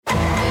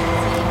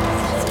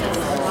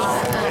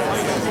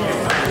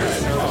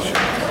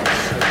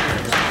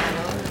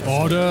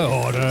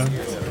Order.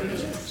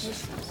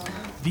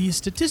 The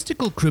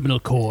Statistical Criminal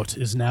Court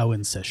is now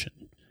in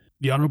session.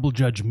 The Honorable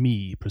Judge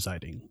Me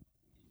presiding.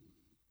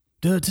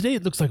 Today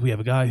it looks like we have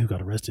a guy who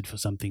got arrested for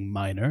something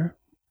minor,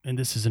 and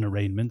this is an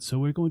arraignment, so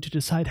we're going to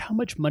decide how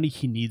much money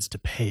he needs to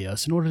pay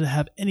us in order to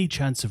have any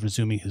chance of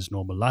resuming his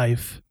normal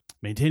life,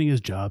 maintaining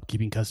his job,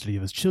 keeping custody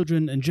of his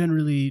children, and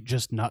generally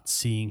just not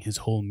seeing his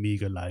whole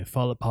meager life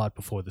fall apart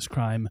before this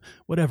crime,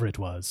 whatever it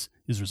was,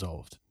 is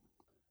resolved.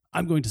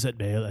 I'm going to set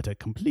bail at a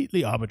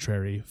completely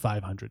arbitrary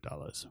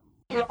 $500.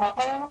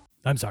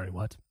 I'm sorry,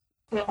 what?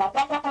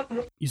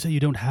 You say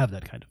you don't have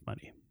that kind of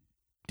money.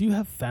 Do you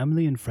have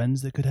family and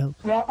friends that could help?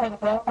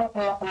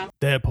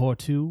 They're poor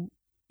too?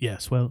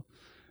 Yes, well,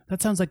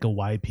 that sounds like a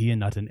YP and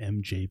not an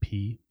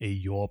MJP, a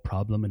your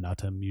problem and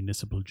not a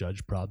municipal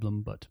judge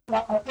problem, but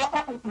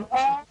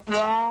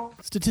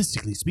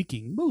statistically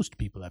speaking, most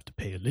people have to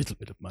pay a little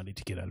bit of money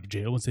to get out of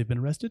jail once they've been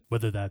arrested,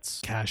 whether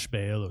that's cash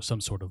bail or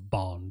some sort of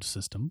bond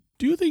system.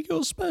 Do you think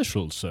you're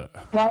special, sir?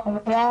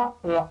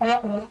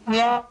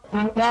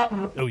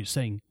 Oh, you're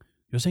saying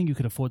you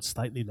could afford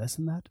slightly less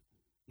than that?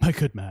 My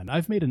good man,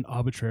 I've made an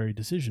arbitrary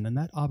decision, and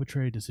that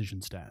arbitrary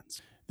decision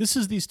stands. This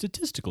is the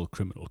Statistical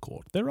Criminal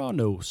Court. There are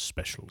no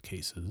special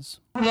cases.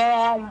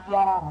 You're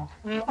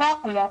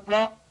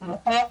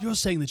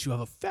saying that you have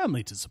a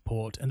family to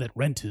support and that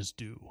rent is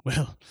due.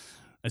 Well,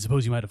 I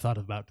suppose you might have thought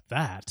about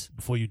that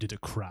before you did a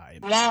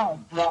crime.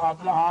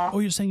 Oh,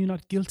 you're saying you're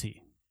not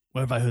guilty?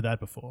 Where have I heard that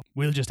before?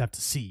 We'll just have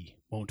to see,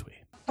 won't we?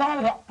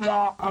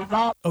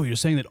 Oh, you're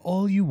saying that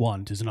all you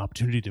want is an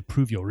opportunity to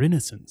prove your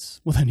innocence?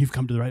 Well, then you've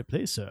come to the right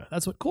place, sir.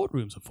 That's what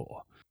courtrooms are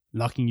for.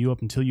 Locking you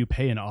up until you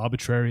pay an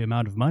arbitrary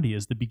amount of money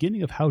is the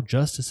beginning of how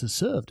justice is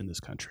served in this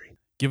country.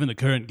 Given the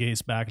current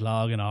case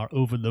backlog in our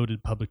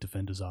overloaded public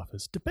defender's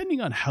office,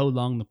 depending on how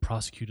long the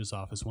prosecutor's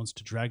office wants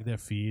to drag their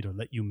feet or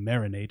let you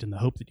marinate in the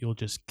hope that you'll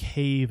just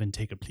cave and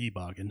take a plea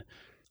bargain,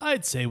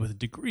 I'd say with a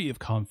degree of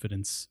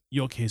confidence,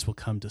 your case will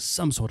come to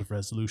some sort of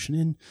resolution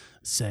in,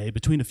 say,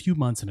 between a few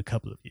months and a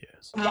couple of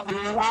years.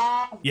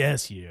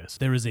 Yes, years.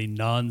 There is a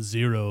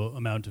non-zero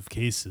amount of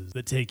cases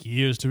that take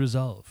years to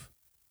resolve,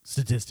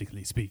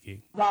 statistically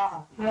speaking.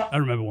 I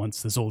remember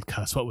once this old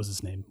cuss, what was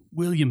his name?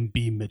 William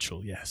B.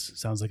 Mitchell, yes.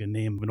 Sounds like a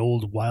name of an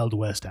old Wild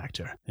West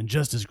actor. And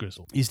just as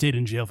grizzled. He stayed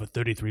in jail for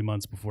 33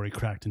 months before he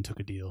cracked and took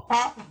a deal.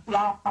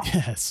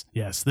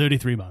 Yes,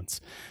 33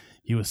 months.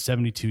 He was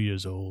 72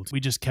 years old.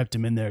 We just kept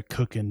him in there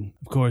cooking.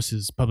 Of course,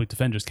 his public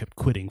defenders kept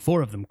quitting.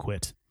 4 of them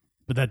quit.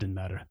 But that didn't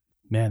matter.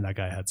 Man, that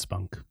guy had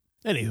spunk.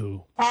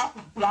 Anywho.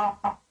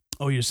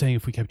 Oh, you're saying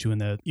if we kept you in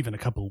there even a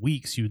couple of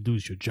weeks, you'd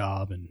lose your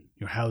job and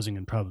your housing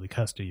and probably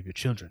custody of your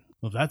children.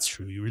 Well, if that's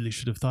true, you really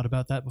should have thought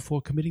about that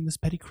before committing this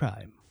petty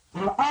crime.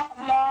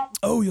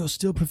 Oh, you're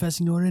still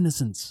professing your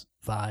innocence.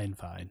 Fine.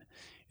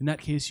 In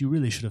that case, you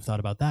really should have thought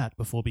about that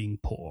before being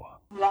poor.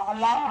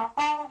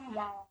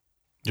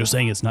 You're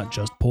saying it's not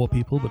just poor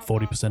people, but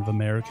 40% of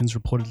Americans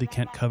reportedly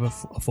can't cover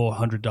a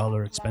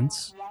 $400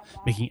 expense,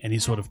 making any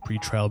sort of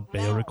pretrial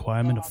bail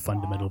requirement a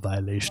fundamental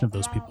violation of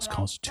those people's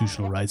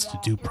constitutional rights to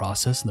due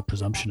process and the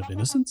presumption of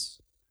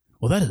innocence?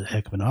 Well, that is a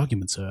heck of an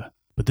argument, sir.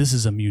 But this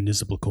is a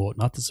municipal court,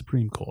 not the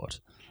Supreme Court.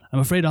 I'm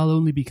afraid I'll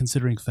only be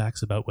considering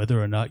facts about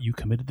whether or not you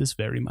committed this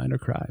very minor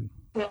crime.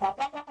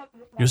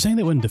 You're saying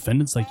that when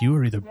defendants like you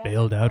are either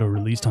bailed out or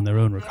released on their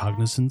own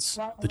recognizance,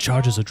 the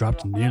charges are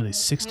dropped nearly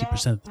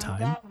 60% of the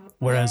time?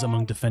 Whereas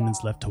among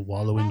defendants left to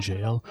wallow in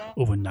jail,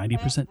 over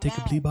 90% take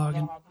a plea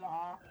bargain?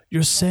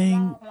 You're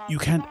saying you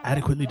can't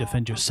adequately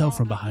defend yourself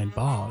from behind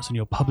bars, and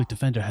your public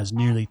defender has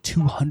nearly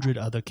 200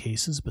 other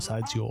cases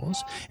besides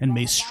yours, and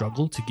may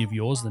struggle to give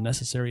yours the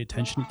necessary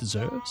attention it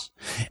deserves?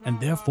 And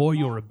therefore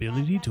your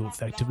ability to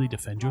effectively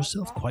defend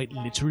yourself, quite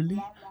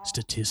literally,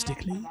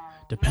 statistically,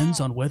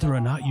 depends on whether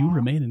or not you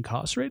remain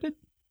incarcerated?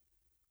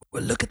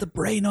 Well, look at the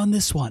brain on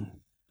this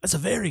one. That's a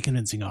very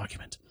convincing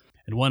argument.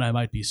 And one I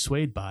might be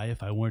swayed by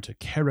if I weren't a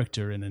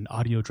character in an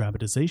audio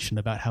dramatization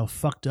about how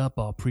fucked up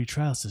our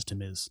pretrial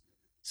system is,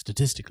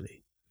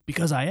 statistically.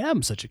 Because I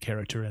am such a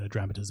character in a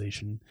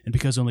dramatization, and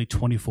because only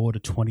 24 to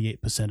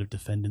 28% of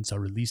defendants are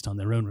released on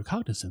their own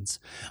recognizance,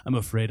 I'm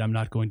afraid I'm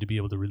not going to be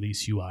able to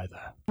release you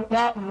either.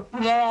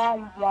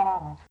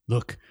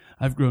 Look,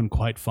 I've grown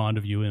quite fond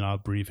of you in our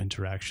brief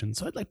interaction,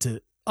 so I'd like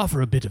to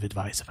offer a bit of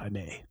advice if I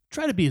may.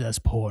 Try to be less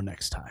poor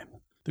next time.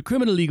 The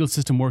criminal legal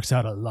system works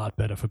out a lot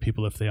better for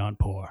people if they aren't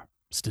poor,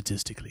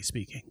 statistically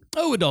speaking.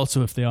 Oh, and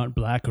also if they aren't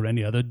black or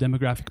any other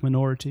demographic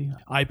minority.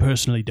 I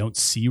personally don't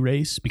see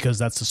race, because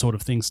that's the sort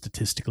of thing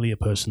statistically a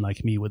person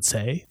like me would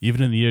say.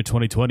 Even in the year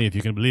 2020, if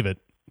you can believe it,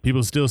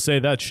 people still say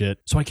that shit.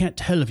 So I can't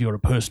tell if you're a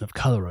person of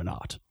color or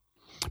not.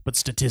 But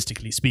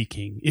statistically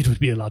speaking, it would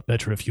be a lot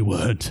better if you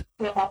weren't.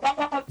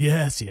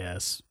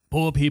 Yes.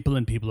 Poor people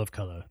and people of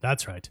color.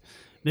 That's right.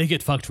 They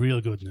get fucked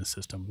real good in this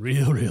system.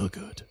 Real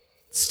good.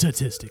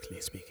 Statistically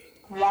speaking.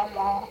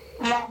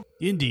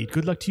 Indeed,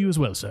 good luck to you as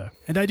well, sir.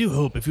 And I do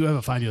hope if you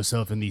ever find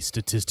yourself in the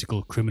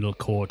Statistical Criminal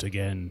Court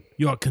again,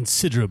 you are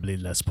considerably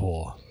less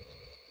poor.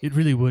 It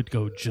really would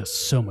go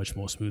just so much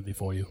more smoothly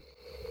for you.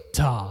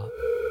 Ta.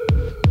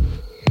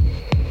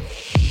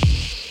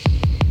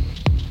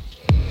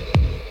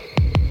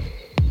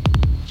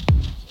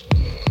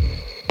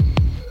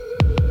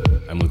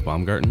 I'm Luke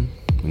Baumgarten,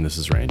 and this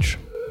is Range.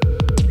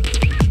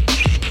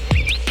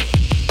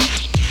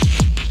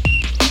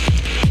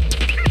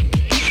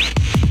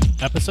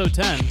 Episode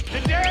 10.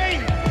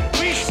 Today,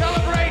 we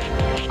celebrate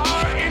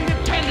our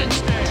Independence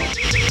Day.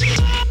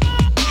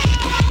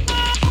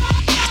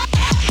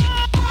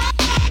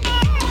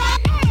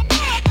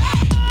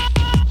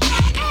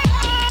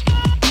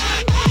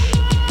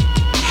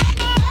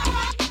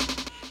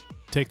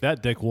 Take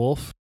that, Dick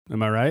Wolf.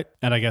 Am I right?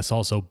 And I guess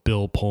also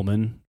Bill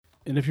Pullman.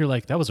 And if you're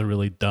like, that was a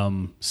really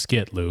dumb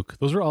skit, Luke,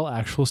 those are all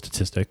actual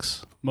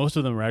statistics. Most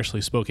of them are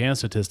actually Spokane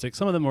statistics.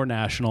 Some of them were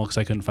national because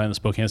I couldn't find the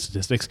Spokane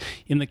statistics.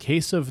 In the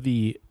case of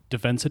the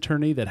defense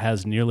attorney that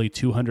has nearly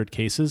 200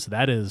 cases,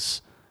 that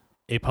is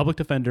a public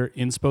defender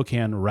in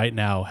Spokane right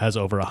now has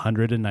over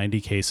 190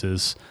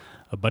 cases.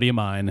 A buddy of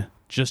mine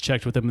just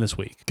checked with him this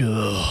week.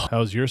 Ugh.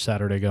 How's your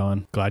Saturday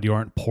going? Glad you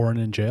aren't pouring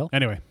in jail?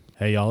 Anyway,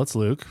 hey y'all, it's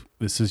Luke.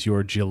 This is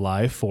your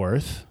July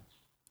 4th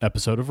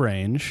episode of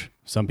Range.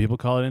 Some people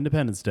call it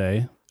Independence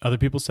Day. Other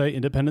people say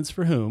independence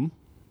for whom,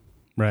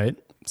 right?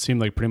 It seemed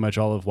like pretty much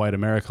all of white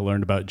America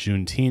learned about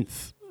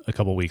Juneteenth a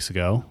couple weeks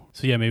ago.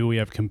 So yeah, maybe we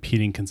have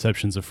competing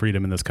conceptions of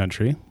freedom in this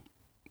country,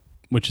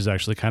 which is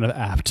actually kind of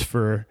apt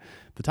for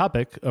the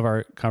topic of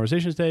our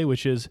conversation today,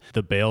 which is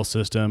the bail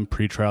system,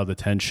 pretrial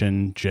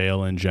detention,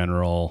 jail in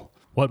general,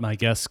 what my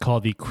guests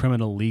call the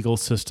criminal legal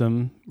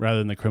system rather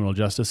than the criminal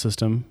justice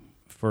system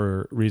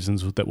for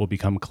reasons that will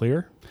become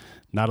clear.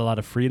 Not a lot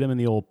of freedom in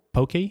the old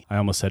pokey. I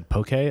almost said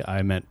poke.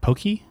 I meant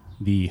pokey.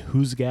 The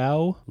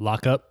hoosgow,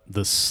 lockup,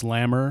 the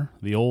slammer,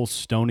 the old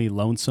stony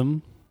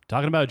lonesome.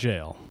 Talking about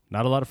jail.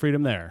 Not a lot of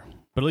freedom there.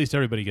 But at least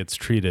everybody gets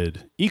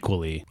treated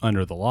equally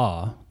under the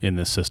law in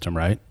this system,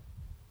 right?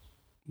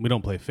 We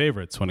don't play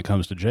favorites when it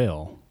comes to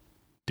jail,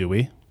 do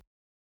we?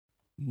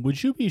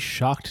 Would you be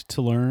shocked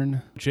to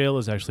learn jail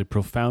is actually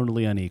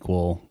profoundly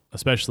unequal,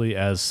 especially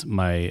as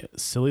my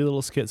silly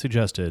little skit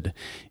suggested.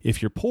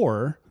 If you're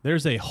poor,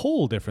 there's a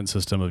whole different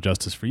system of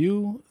justice for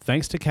you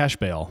thanks to cash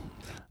bail.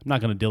 I'm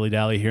not going to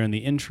dilly-dally here in the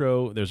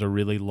intro. There's a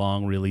really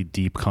long, really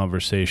deep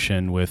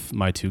conversation with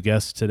my two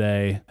guests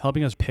today,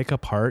 helping us pick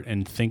apart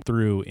and think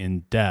through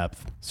in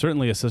depth,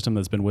 certainly a system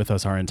that's been with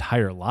us our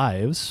entire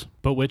lives,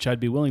 but which I'd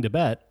be willing to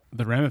bet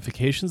the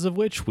ramifications of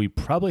which we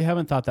probably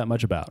haven't thought that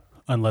much about.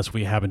 Unless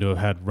we happen to have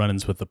had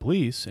run-ins with the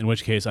police, in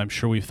which case I'm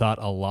sure we've thought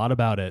a lot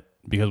about it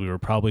because we were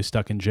probably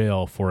stuck in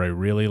jail for a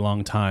really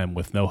long time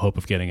with no hope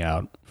of getting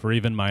out for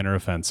even minor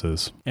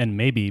offenses. And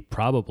maybe,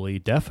 probably,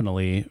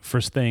 definitely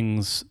for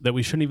things that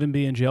we shouldn't even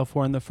be in jail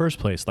for in the first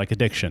place, like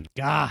addiction.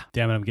 Damn it,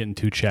 I'm getting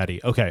too chatty.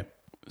 Okay,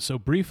 so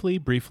briefly,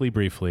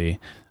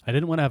 I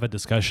didn't want to have a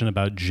discussion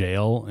about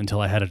jail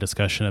until I had a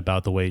discussion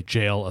about the way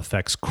jail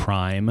affects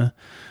crime,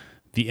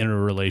 the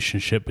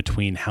interrelationship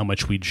between how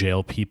much we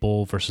jail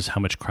people versus how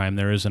much crime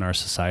there is in our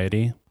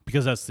society.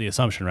 Because that's the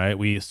assumption, right?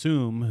 We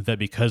assume that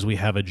because we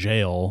have a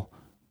jail,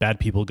 bad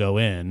people go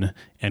in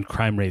and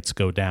crime rates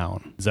go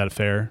down. Is that a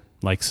fair,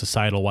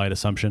 societal-wide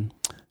assumption?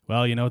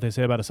 Well, you know what they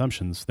say about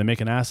assumptions. They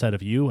make an ass out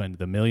of you and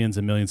the millions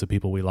and millions of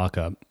people we lock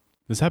up.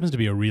 This happens to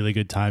be a really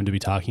good time to be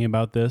talking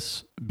about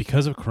this.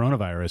 Because of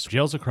coronavirus,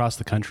 jails across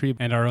the country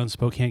and our own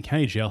Spokane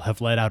County Jail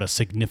have let out a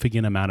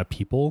significant amount of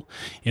people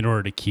in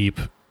order to keep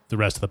the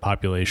rest of the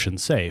population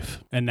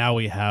safe. And now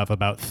we have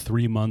about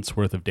 3 months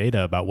worth of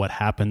data about what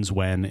happens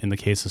when, in the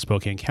case of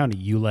Spokane County,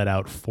 you let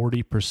out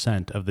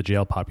 40% of the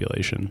jail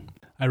population.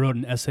 I wrote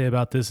an essay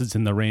about this. It's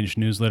in the Range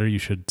newsletter you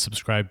should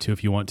subscribe to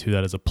if you want to.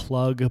 That is a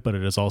plug, but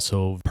it is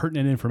also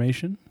pertinent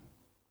information.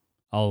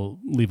 I'll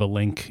leave a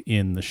link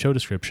in the show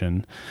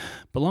description.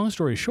 But long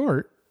story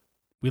short,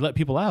 we let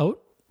people out,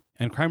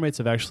 and crime rates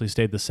have actually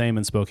stayed the same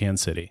in Spokane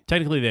City.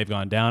 Technically, they've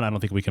gone down. I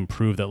don't think we can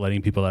prove that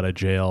letting people out of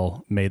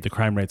jail made the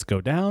crime rates go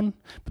down,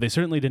 but they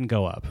certainly didn't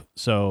go up.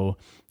 So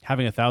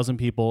having 1,000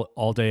 people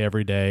all day,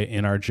 every day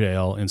in our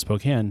jail in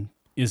Spokane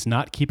is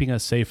not keeping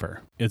us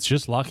safer. It's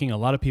just locking a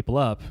lot of people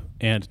up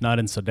and, not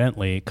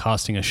incidentally,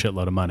 costing a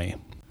shitload of money.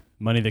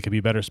 Money that could be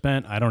better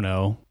spent, I don't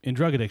know, in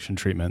drug addiction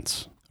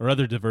treatments or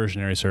other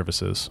diversionary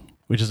services,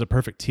 which is a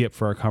perfect tee-up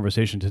for our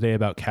conversation today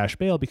about cash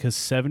bail because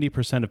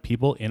 70% of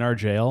people in our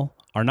jail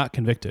are not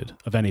convicted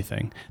of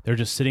anything. They're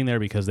just sitting there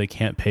because they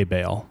can't pay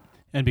bail.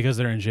 And because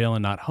they're in jail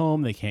and not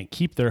home, they can't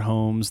keep their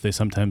homes. They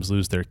sometimes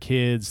lose their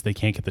kids. They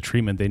can't get the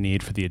treatment they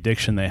need for the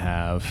addiction they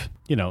have.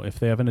 You know, if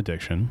they have an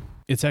addiction.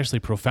 It's actually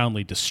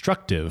profoundly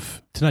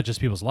destructive to not just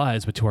people's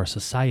lives, but to our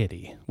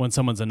society. When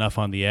someone's enough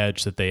on the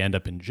edge that they end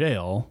up in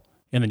jail,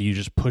 and then you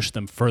just push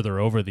them further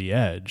over the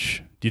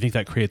edge, do you think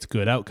that creates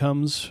good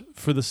outcomes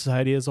for the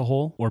society as a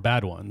whole or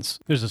bad ones?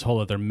 There's this whole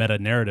other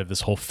meta-narrative,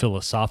 this whole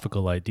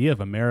philosophical idea of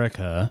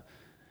America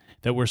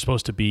that we're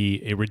supposed to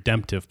be a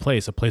redemptive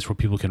place, a place where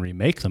people can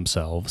remake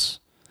themselves.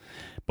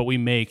 But we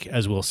make,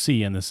 as we'll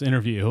see in this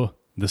interview,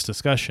 this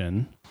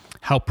discussion,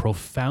 how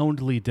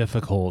profoundly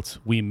difficult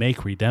we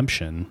make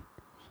redemption,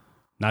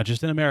 not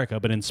just in America,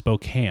 but in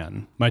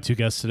Spokane. My two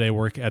guests today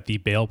work at the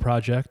Bail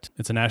Project.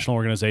 It's a national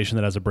organization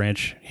that has a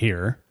branch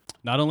here.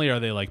 Not only are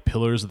they like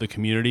pillars of the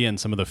community and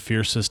some of the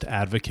fiercest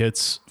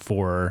advocates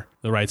for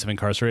the rights of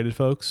incarcerated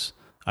folks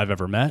I've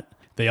ever met,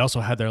 they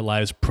also had their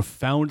lives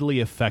profoundly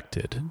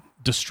affected,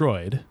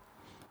 destroyed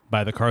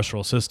by the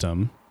carceral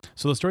system.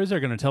 So the stories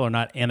they're going to tell are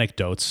not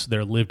anecdotes,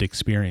 they're lived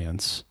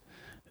experience.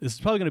 This is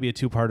probably going to be a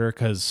two-parter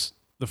because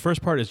the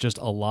first part is just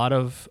a lot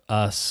of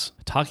us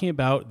talking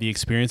about the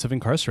experience of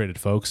incarcerated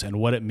folks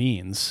and what it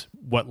means,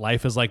 what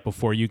life is like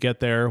before you get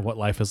there, what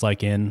life is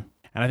like in.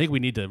 And I think we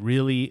need to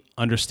really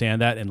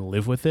understand that and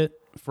live with it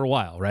for a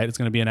while, right? It's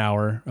going to be an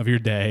hour of your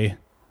day,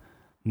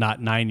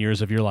 not 9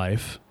 years of your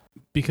life.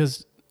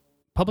 Because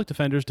public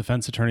defenders,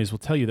 defense attorneys will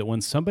tell you that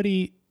when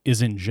somebody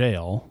is in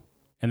jail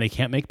and they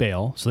can't make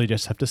bail, so they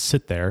just have to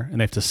sit there and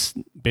they have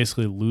to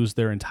basically lose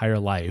their entire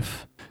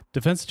life,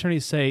 defense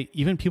attorneys say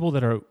even people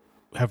that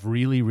have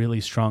really,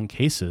 really strong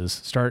cases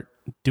start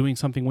doing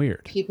something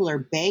weird. People are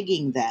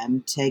begging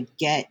them to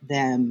get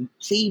them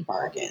plea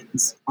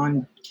bargains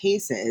on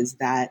cases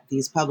that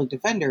these public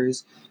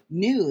defenders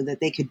knew that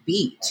they could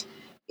beat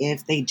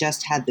if they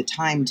just had the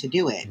time to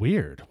do it.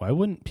 Weird. Why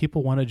wouldn't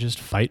people want to just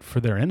fight for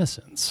their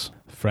innocence?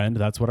 Friend,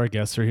 that's what our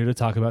guests are here to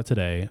talk about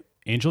today.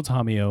 Angel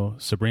Tomeo,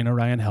 Sabrina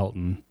Ryan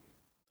Helton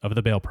of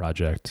the Bail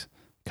Project,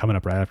 coming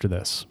up right after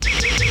this.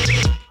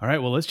 All right,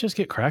 well, let's just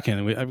get cracking.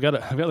 I've got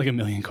like a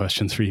million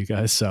questions for you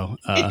guys, so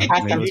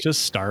maybe let's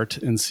just start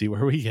and see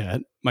where we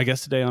get. My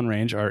guests today on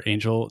Range are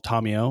Angel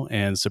Tomeo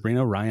and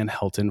Sabrina Ryan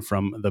Helton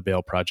from the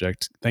Bail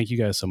Project. Thank you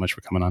guys so much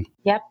for coming on.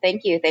 Yep,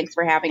 thank you. Thanks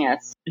for having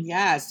us.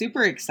 Yeah,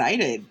 super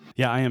excited.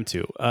 Yeah, I am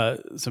too.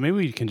 So maybe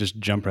we can just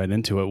jump right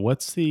into it.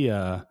 What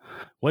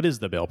is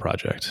the Bail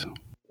Project?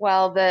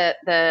 Well,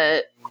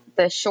 the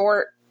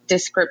short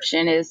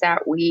description is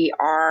that we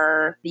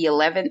are the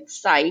 11th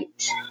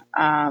site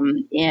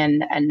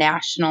in a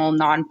national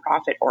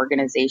nonprofit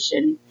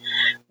organization.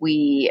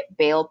 We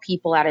bail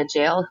people out of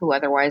jail who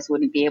otherwise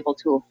wouldn't be able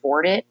to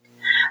afford it,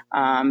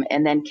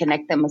 and then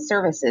connect them with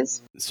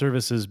services.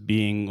 Services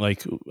being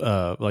like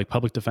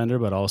public defender,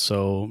 but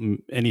also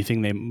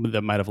anything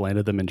that might have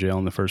landed them in jail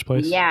in the first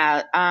place.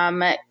 Yeah.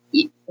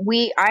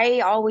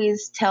 I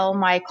always tell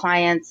my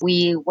clients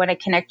we want to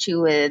connect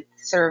you with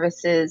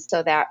services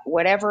so that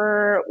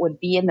whatever would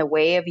be in the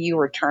way of you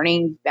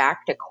returning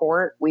back to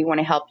court, we want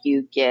to help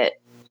you get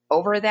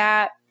over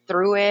that,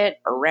 through it,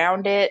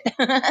 around it.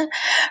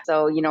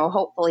 So,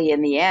 hopefully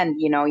in the end,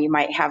 you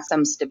might have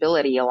some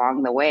stability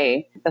along the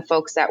way. The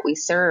folks that we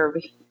serve,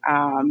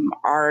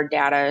 our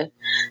data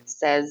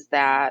says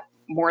that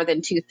more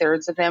than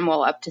 2/3 of them,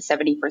 well, up to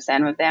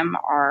 70% of them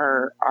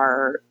are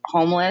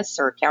homeless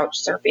or couch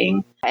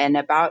surfing, and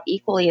about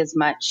equally as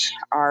much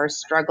are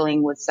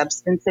struggling with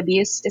substance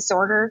abuse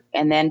disorder.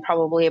 And then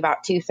probably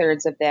about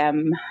 2/3 of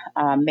them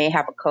may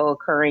have a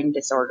co-occurring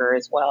disorder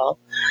as well.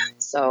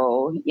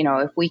 So,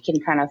 if we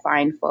can kind of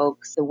find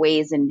folks the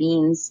ways and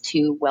means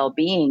to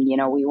well-being,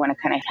 we want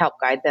to kind of help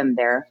guide them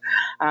there.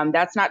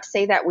 That's not to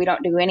say that we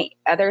don't do any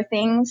other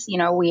things.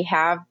 We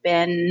have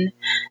been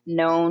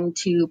known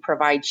to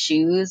provide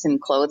shoes and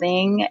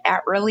clothing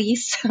at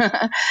release.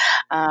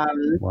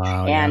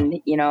 Wow. And,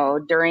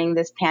 during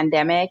this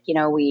pandemic,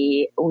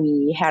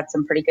 we had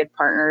some pretty good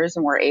partners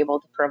and were able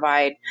to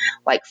provide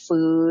like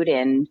food.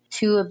 And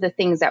two of the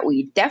things that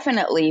we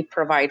definitely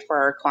provide for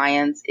our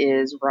clients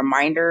is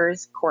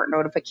reminders, court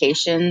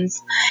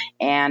notifications,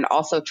 and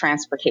also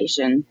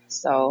transportation.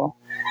 So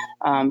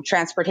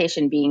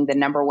transportation being the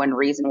number one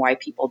reason why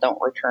people don't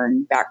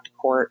return back to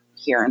court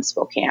here in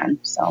Spokane.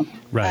 So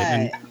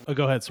right.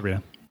 Go ahead,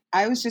 Sabrina.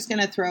 I was just going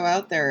to throw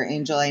out there,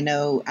 Angel, I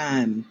know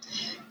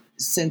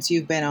since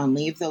you've been on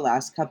leave the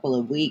last couple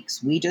of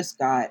weeks, we just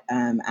got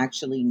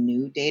actually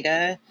new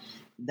data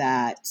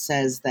that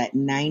says that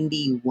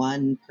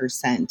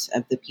 91%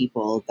 of the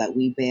people that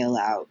we bail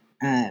out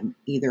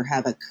either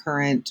have a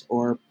current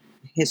or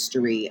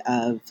history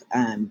of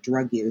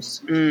drug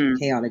use,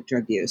 chaotic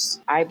drug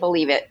use. I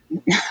believe it.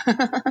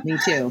 Me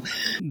too.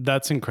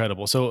 That's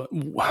incredible. So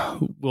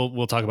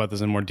we'll talk about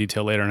this in more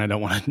detail later, and I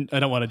don't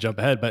want to jump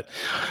ahead, but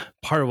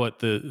part of what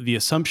the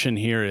assumption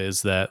here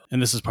is that,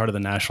 and this is part of the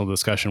national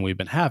discussion we've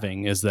been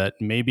having, is that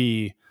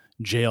maybe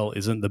jail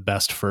isn't the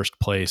best first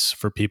place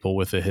for people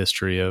with a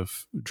history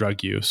of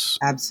drug use.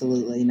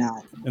 Absolutely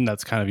not. And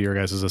that's kind of your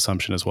guys'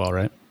 assumption as well,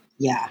 right?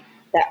 Yeah.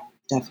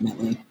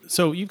 Definitely.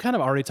 So you've kind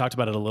of already talked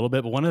about it a little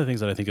bit, but one of the things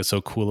that I think is so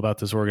cool about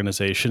this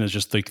organization is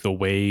just like the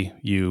way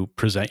you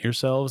present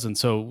yourselves. And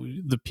so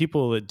the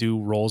people that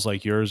do roles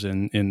like yours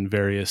in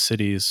various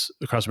cities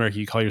across America,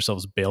 you call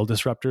yourselves bail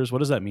disruptors. What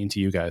does that mean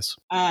to you guys?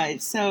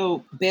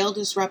 So bail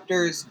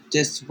disruptors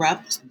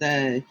disrupt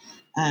the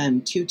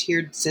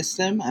two-tiered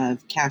system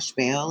of cash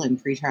bail and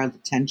pretrial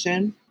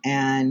detention.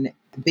 And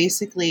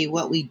basically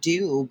what we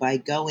do by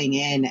going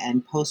in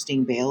and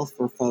posting bail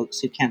for folks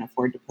who can't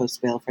afford to post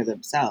bail for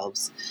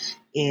themselves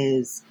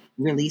is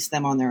release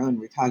them on their own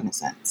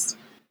recognizance.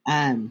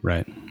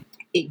 Right.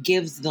 It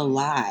gives the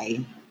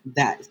lie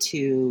that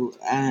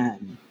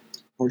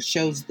or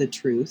shows the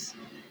truth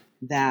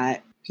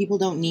that people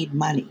don't need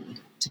money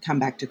to come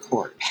back to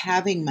court.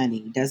 Having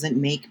money doesn't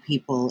make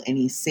people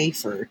any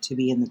safer to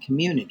be in the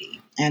community.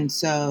 And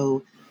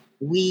so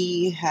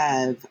we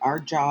have our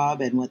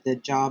job, and what the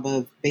job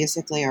of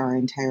basically our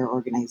entire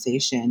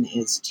organization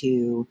is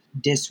to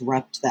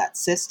disrupt that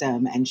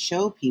system and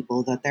show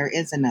people that there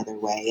is another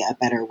way, a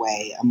better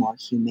way, a more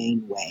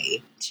humane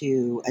way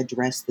to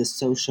address the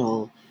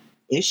social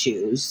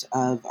issues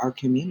of our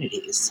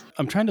communities.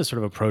 I'm trying to sort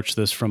of approach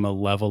this from a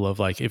level of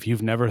like, if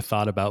you've never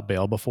thought about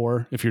bail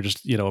before, if you're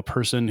just, a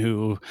person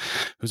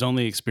whose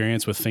only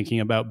experience with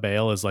thinking about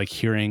bail is like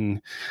hearing,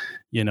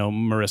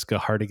 Mariska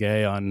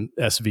Hargitay on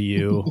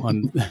SVU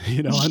on,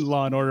 on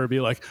Law and Order be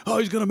like, oh,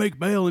 he's going to make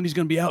bail and he's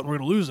going to be out and we're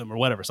going to lose him or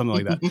whatever,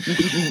 something like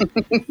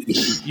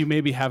that. You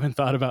maybe haven't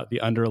thought about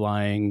the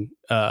underlying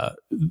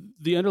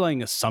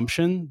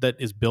assumption that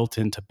is built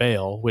into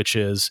bail, which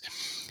is,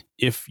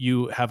 if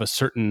you have a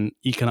certain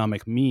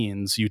economic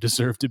means, you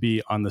deserve to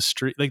be on the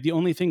street. Like the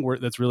only thing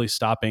that's really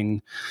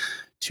stopping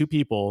two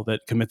people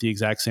that commit the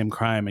exact same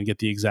crime and get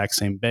the exact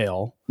same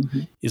bail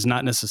is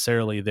not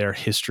necessarily their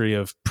history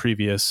of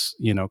previous,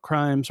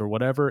 crimes or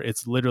whatever.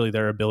 It's literally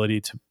their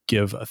ability to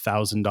give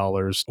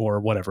 $1,000 or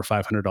whatever,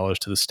 $500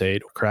 to the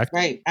state. Correct?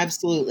 Right.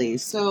 Absolutely.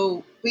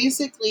 So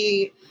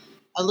basically,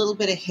 a little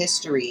bit of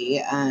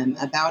history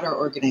about our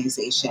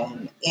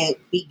organization. It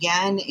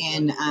began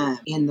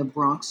in the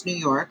Bronx, New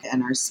York,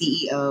 and our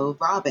CEO,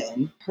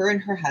 Robin, her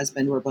and her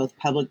husband were both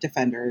public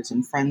defenders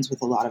and friends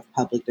with a lot of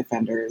public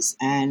defenders.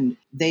 And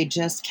they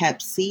just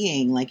kept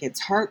seeing, like, it's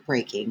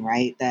heartbreaking,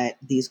 right, that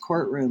these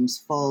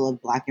courtrooms full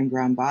of Black and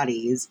brown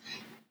bodies,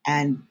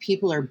 and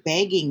people are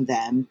begging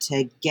them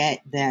to get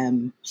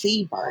them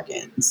plea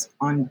bargains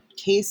on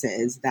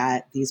cases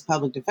that these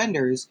public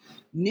defenders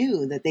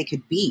knew that they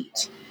could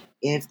beat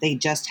if they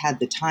just had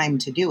the time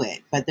to do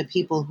it. But the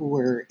people who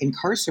were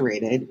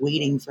incarcerated,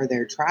 waiting for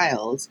their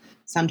trials,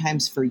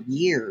 sometimes for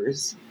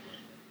years,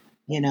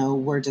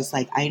 were just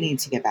like, I need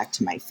to get back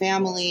to my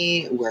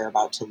family. We're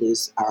about to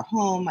lose our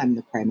home. I'm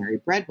the primary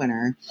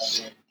breadwinner.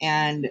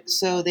 And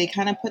so they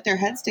kind of put their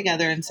heads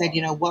together and said,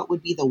 what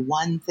would be the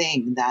one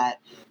thing that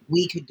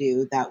we could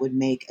do that would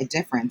make a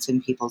difference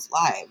in people's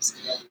lives?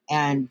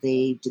 And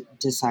they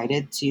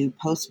decided to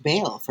post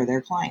bail for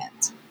their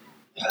clients.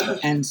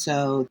 And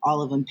so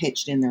all of them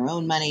pitched in their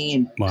own money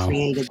and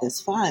created this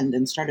fund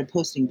and started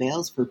posting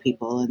bails for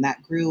people. And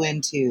that grew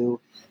into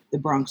the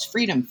Bronx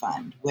Freedom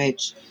Fund,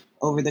 which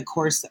over the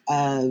course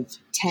of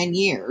 10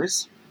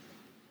 years,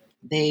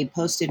 they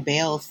posted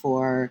bail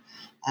for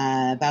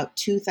about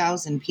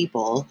 2,000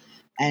 people.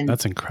 And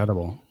that's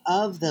incredible.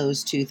 Of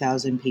those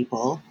 2,000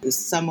 people,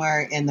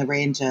 somewhere in the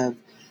range of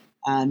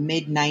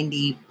mid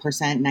 90%,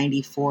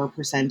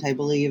 94%, I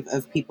believe,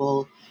 of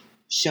people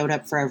showed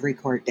up for every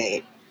court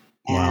date.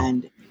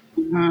 And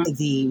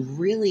the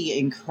really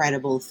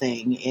incredible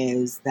thing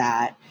is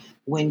that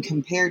when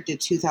compared to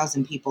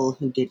 2,000 people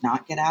who did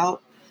not get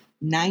out,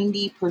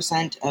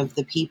 90% of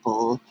the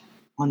people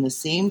on the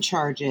same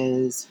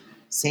charges,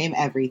 same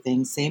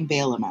everything, same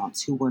bail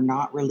amounts who were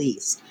not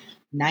released,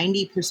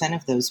 90%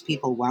 of those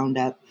people wound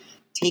up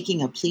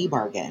taking a plea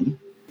bargain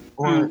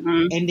or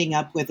ending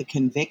up with a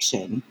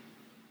conviction.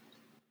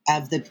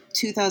 Of the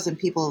 2,000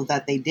 people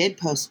that they did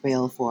post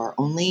bail for,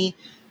 only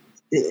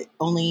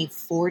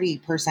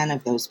 40%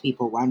 of those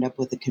people wound up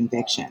with a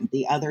conviction.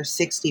 The other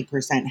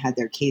 60% had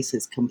their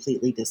cases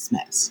completely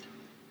dismissed.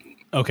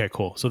 Okay,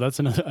 cool. So that's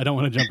another, I don't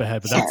want to jump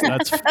ahead, but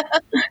that's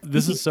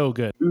this is so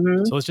good.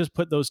 So let's just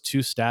put those two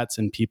stats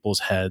in people's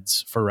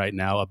heads for right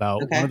now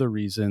about one of the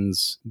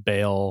reasons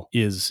bail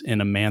is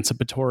an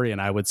emancipatory and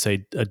I would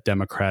say a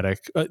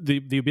democratic,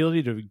 the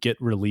ability to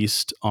get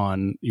released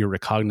on your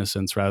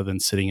recognizance rather than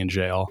sitting in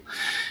jail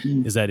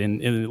is that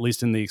in at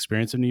least in the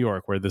experience of New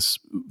York, where this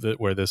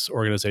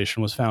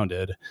organization was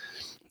founded,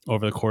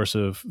 over the course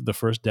of the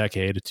first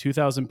decade,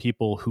 2,000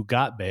 people who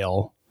got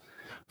bail,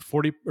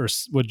 40 or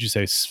what did you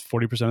say?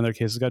 40% of their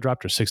cases got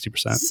dropped, or 60%?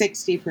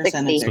 60% of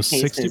their cases. So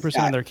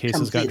 60% of their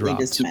cases got dropped.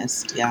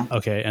 Dismissed. Yeah.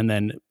 Okay, and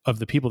then of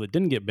the people that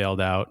didn't get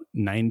bailed out,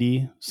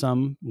 90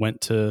 some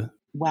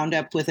wound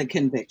up with a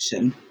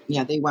conviction.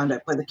 Yeah, they wound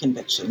up with a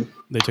conviction.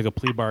 They took a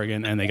plea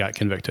bargain and they got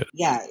convicted.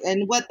 Yeah,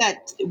 and what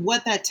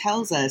that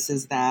tells us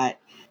is that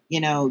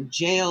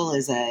jail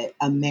is a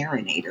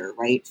marinator,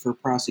 right, for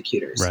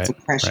prosecutors. It's a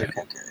pressure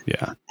cooker.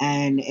 Yeah,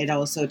 and it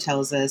also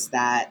tells us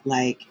that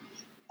like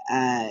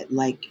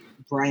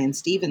Brian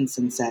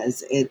Stevenson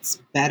says, it's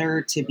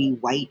better to be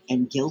white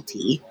and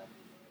guilty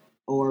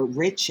or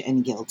rich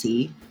and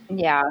guilty.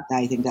 Yeah.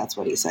 I think that's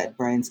what he said.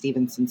 Brian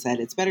Stevenson said,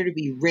 it's better to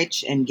be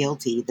rich and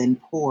guilty than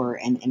poor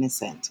and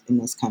innocent in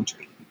this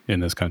country.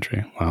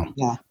 Wow.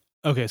 Yeah.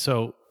 Okay.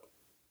 So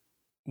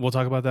we'll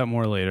talk about that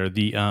more later. One of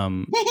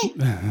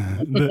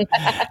the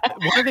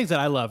things that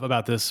I love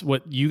about this,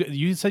 what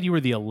you said you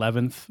were the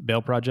 11th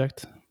bail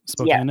project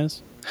Spokane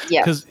is?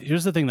 Yeah. Because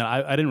here's the thing that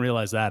I didn't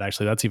realize that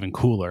actually. That's even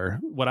cooler.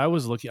 I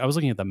was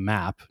looking at the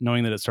map,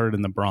 knowing that it started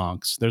in the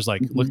Bronx. There's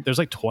there's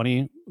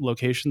 20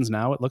 locations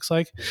now, it looks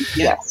like.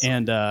 Yes.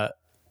 And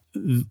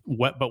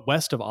but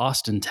west of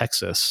Austin,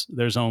 Texas,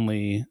 there's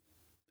only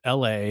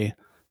LA,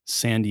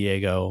 San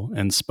Diego,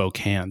 and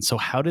Spokane. So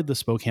how did the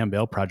Spokane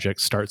Bail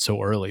Project start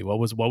so early? What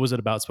was it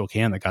about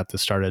Spokane that got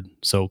this started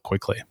so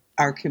quickly?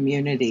 our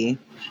community.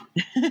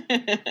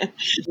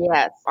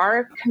 Yes,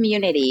 our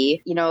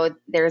community,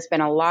 there's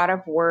been a lot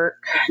of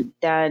work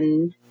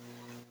done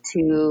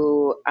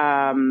to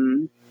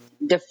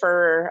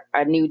defer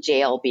a new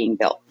jail being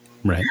built.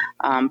 Right.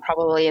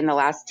 Probably in the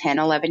last 10,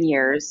 11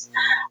 years.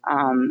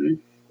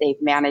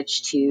 They've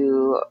managed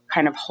to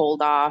kind of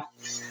hold off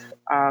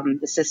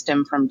the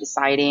system from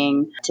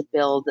deciding to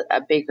build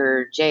a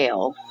bigger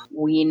jail.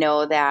 We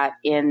know that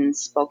in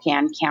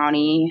Spokane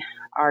County,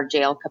 our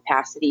jail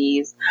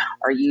capacities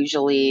are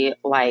usually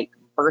like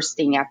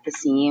bursting at the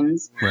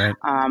seams. Right.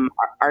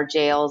 Our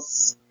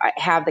jails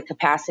have the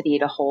capacity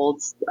to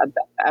hold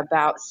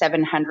about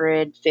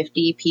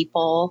 750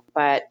 people,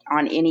 but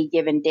on any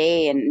given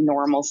day in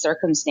normal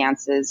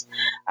circumstances,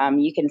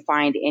 you can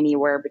find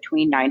anywhere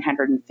between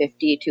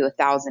 950 to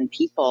 1,000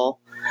 people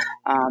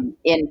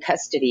in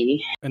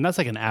custody. And that's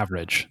like an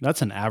average.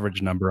 That's an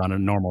average number on a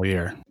normal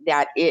year.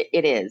 That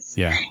it is.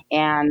 Yeah.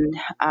 And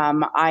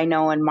I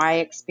know in my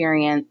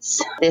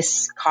experience,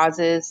 this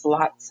causes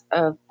lots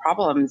of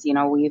problems.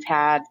 We've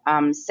had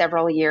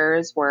several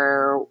years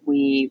where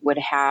we would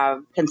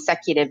have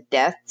consecutive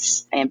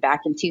deaths. And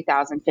back in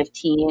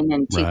 2015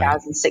 and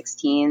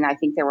 2016, I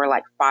think there were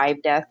like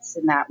 5 deaths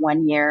in that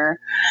one year.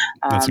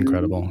 That's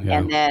incredible. Yeah.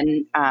 And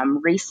then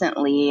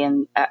recently,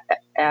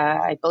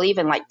 I believe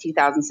in like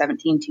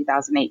 2017,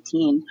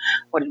 2018,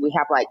 what did we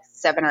have, like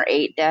 7 or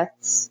 8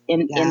 deaths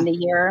in the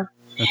year?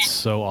 That's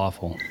so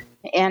awful.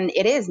 And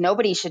it is.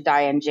 Nobody should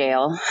die in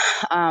jail.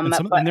 And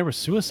there were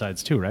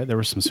suicides too, right? There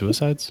were some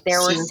suicides?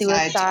 There were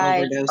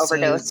suicide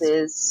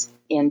overdoses.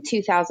 In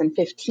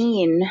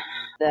 2015,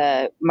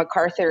 the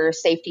MacArthur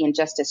Safety and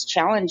Justice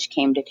Challenge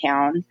came to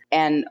town,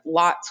 and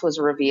lots was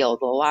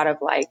revealed. A lot of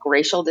like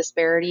racial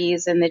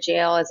disparities in the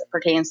jail as it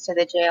pertains to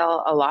the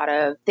jail. A lot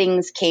of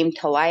things came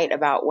to light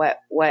about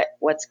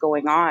what's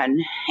going on.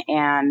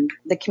 And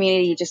the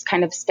community just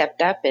kind of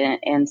stepped up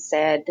and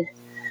said,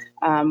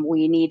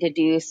 we need to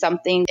do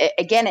something.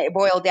 Again, it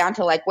boiled down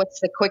to like, what's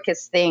the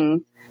quickest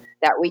thing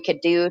that we could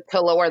do to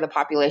lower the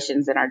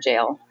populations in our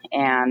jail?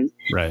 And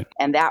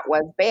that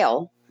was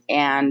bail.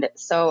 And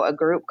so a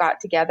group got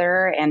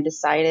together and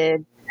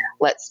decided,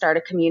 let's start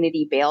a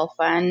community bail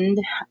fund.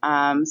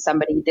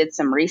 Somebody did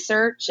some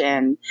research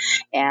and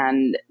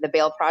the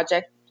Bail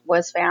Project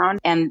was found,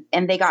 and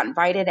they got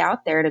invited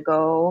out there to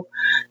go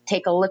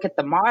take a look at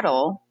the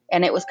model.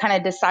 And it was kind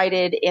of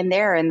decided in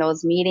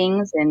those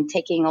meetings and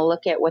taking a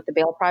look at what the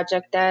Bail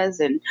Project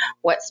does and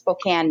what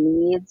Spokane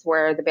needs,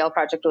 where the Bail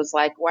Project was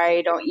like,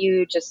 why don't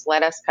you just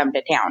let us come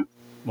to town?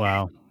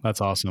 Wow,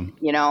 that's awesome.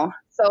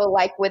 So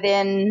like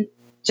within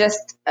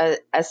just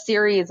a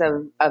series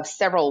of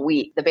several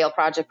weeks, the Bail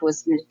Project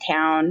was in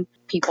town.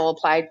 People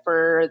applied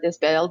for this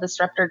bail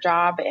disruptor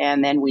job,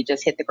 and then we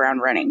just hit the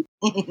ground running.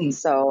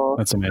 So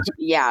that's amazing.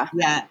 Yeah.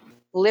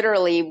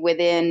 Literally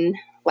within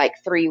like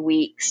 3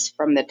 weeks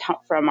from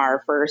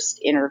our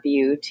first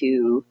interview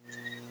to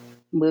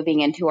moving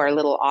into our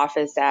little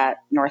office at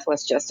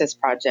Northwest Justice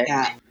Project.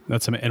 Yeah.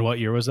 That's amazing. And what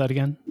year was that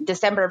again?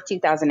 December of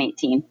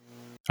 2018.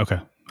 Okay.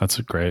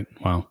 That's great.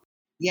 Wow.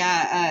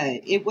 Yeah.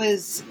 It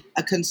was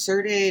a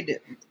concerted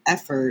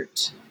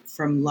effort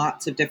from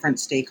lots of different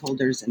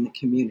stakeholders in the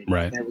community.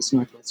 Right. There was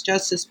Northwest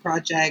Justice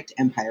Project,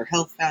 Empire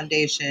Health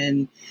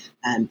Foundation,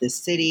 the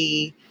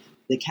city,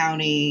 the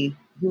county.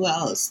 Who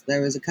else?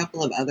 There was a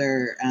couple of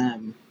other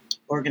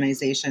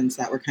organizations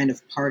that were kind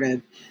of part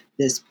of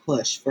this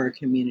push for a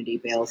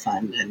community bail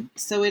fund. And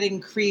so it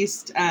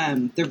increased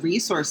the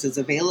resources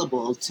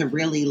available to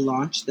really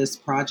launch this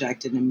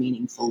project in a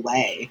meaningful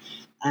way.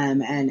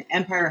 And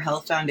Empire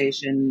Health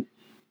Foundation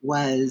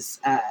was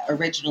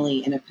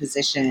originally in a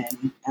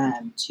position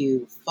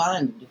to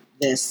fund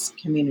this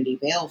community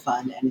bail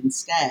fund, and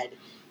instead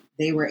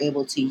they were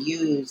able to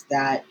use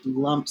that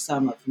lump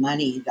sum of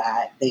money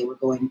that they were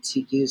going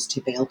to use to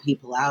bail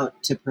people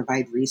out to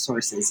provide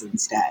resources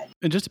instead.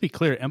 And just to be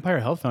clear, Empire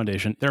Health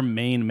Foundation, their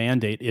main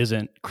mandate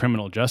isn't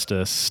criminal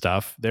justice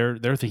stuff. They're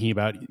thinking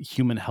about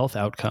human health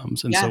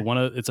outcomes. And so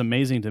it's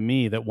amazing to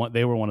me that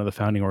they were one of the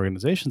founding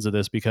organizations of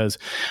this, because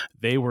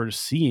they were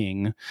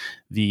seeing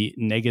the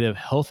negative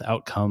health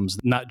outcomes,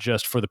 not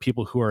just for the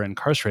people who are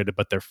incarcerated,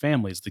 but their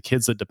families, the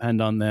kids that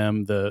depend on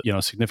them, the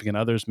significant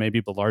others, maybe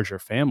the larger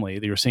family.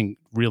 They were seeing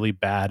really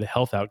bad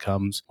health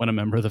outcomes when a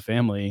member of the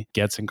family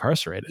gets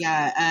incarcerated.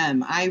 Yeah,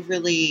 I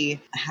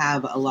really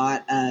have a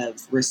lot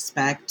of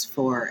respect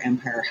for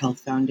Empire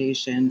Health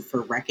Foundation for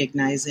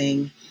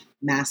recognizing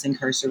mass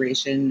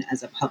incarceration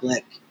as a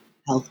public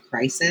health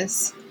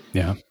crisis.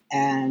 Yeah.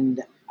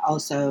 And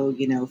also,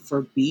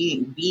 for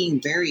being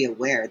very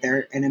aware.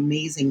 They're an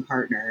amazing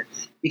partner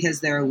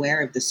because they're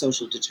aware of the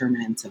social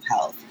determinants of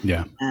health.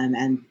 Yeah.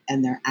 And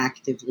they're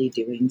actively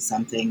doing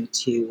something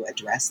to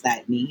address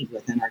that need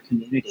within our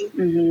community.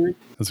 Mm-hmm.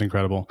 That's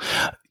incredible.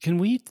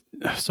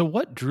 So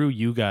what drew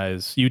you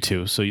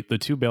two, so the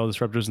two bail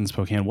disruptors in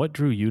Spokane, what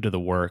drew you to the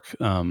work?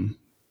 Can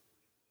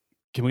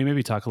we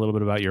maybe talk a little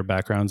bit about your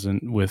backgrounds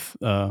with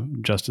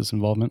justice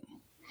involvement?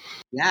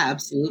 Yeah,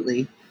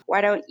 absolutely. Why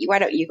don't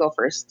you go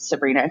first,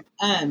 Sabrina?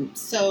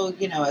 So,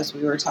 as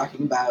we were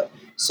talking about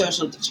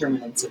social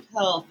determinants of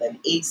health and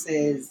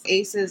ACEs,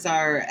 ACEs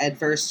are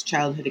adverse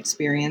childhood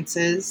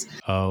experiences.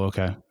 Oh,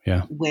 okay.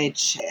 Yeah.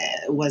 Which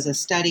was a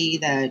study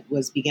that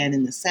began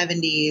in the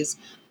 70s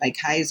by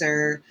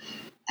Kaiser.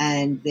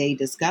 And they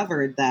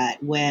discovered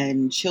that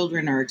when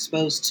children are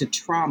exposed to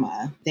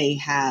trauma, they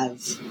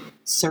have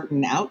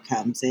certain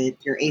outcomes.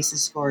 If your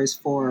ACEs score is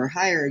 4 or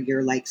higher,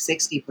 you're like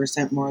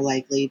 60% more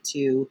likely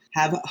to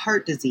have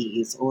heart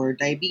disease or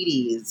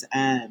diabetes.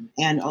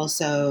 And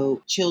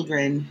also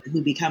children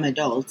who become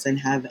adults and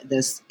have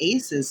this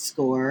ACEs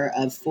score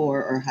of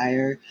 4 or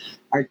higher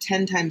are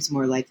 10 times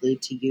more likely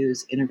to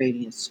use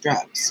intravenous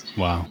drugs.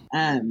 Wow.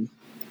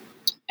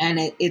 And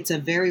it's a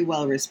very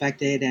well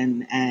respected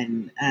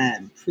and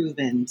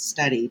proven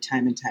study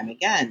time and time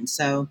again.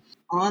 So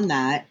on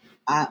that,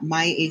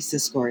 my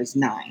ACEs score is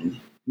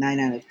 9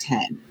 out of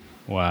 10.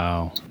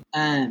 Wow.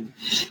 And,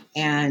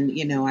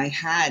 I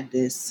had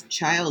this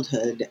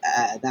childhood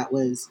that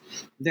was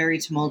very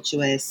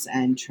tumultuous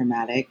and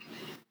traumatic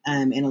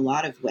in a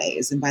lot of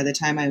ways. And by the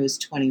time I was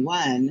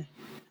 21,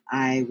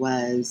 I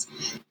was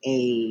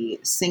a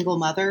single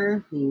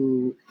mother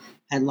who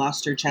had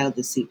lost her child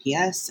to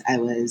CPS. I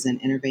was an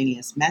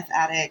intravenous meth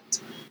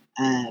addict,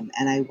 and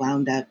I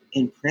wound up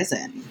in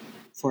prison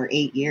for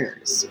 8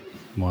 years.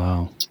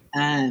 Wow.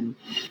 And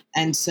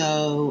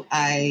so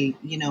I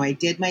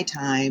did my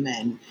time,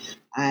 and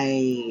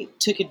I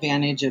took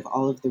advantage of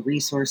all of the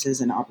resources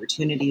and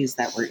opportunities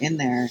that were in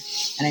there.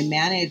 And I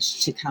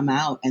managed to come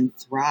out and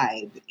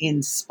thrive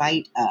in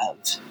spite of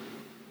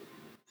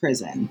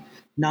prison,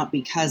 not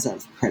because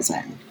of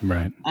prison.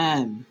 Right.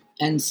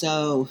 And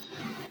so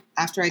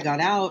after I got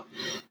out,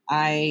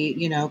 I,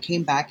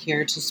 came back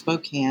here to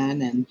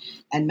Spokane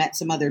and met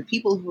some other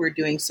people who were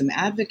doing some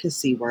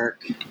advocacy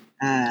work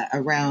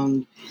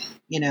around,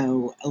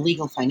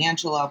 illegal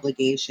financial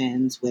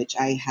obligations, which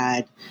I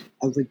had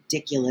a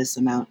ridiculous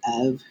amount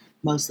of,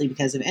 mostly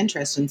because of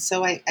interest. And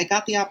so I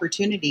got the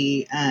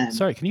opportunity.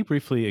 Sorry, can you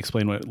briefly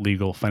explain what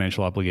legal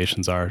financial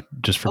obligations are,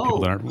 just for people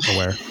that aren't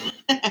aware?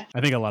 I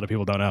think a lot of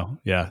people don't know.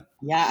 Yeah.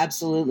 Yeah,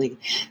 absolutely.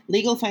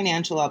 Legal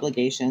financial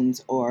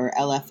obligations, or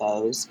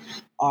LFOs,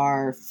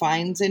 are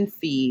fines and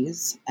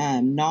fees,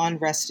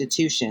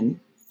 non-restitution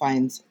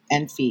fines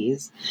and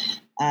fees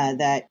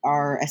that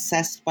are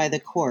assessed by the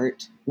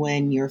court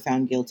when you're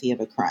found guilty of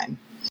a crime.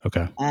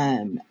 Okay.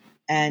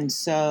 And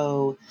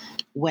so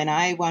when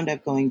I wound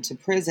up going to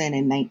prison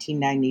in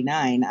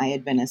 1999, I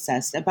had been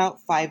assessed about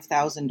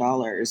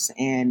 $5,000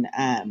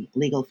 in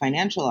legal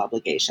financial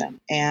obligation.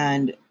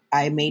 And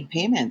I made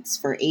payments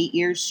for 8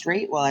 years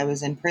straight while I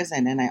was in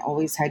prison, and I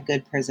always had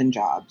good prison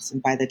jobs.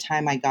 And by the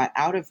time I got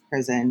out of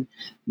prison,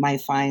 my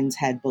fines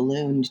had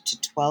ballooned to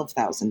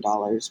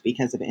 $12,000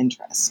 because of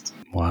interest.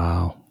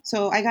 Wow.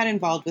 So I got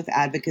involved with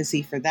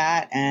advocacy for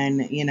that.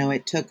 And,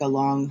 it took a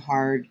long,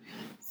 hard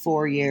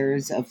 4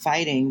 years of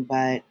fighting.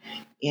 But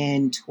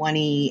in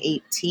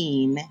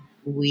 2018,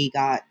 we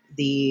got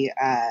the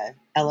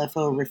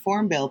LFO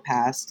reform bill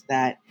passed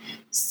that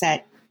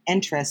set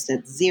interest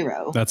at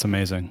 0. That's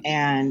amazing.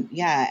 And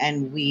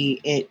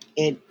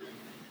it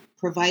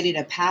provided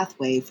a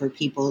pathway for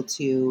people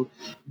to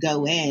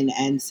go in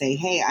and say,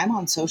 hey, I'm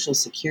on Social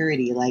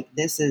Security. Like,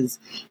 this is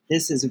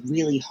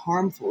really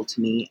harmful to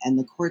me. And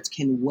the courts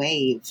can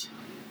waive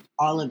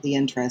all of the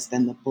interest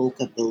and the bulk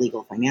of the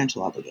legal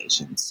financial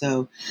obligations.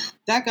 So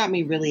that got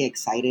me really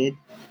excited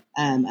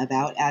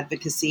about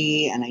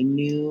advocacy. And I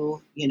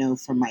knew,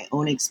 from my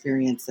own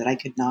experience that I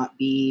could not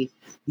be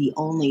the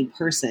only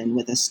person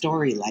with a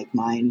story like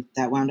mine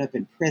that wound up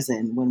in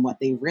prison when what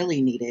they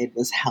really needed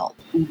was help.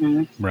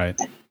 Mm-hmm. Right.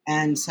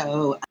 And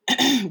so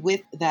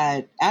with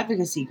that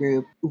advocacy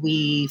group,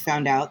 we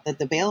found out that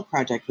the Bail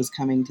Project was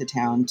coming to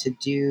town to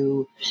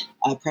do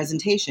a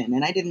presentation,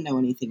 and I didn't know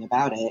anything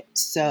about it.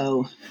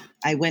 So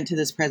I went to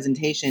this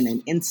presentation,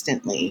 and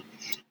instantly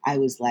I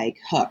was like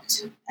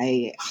hooked.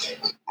 I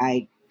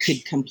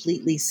could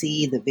completely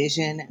see the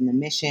vision and the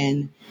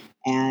mission,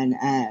 and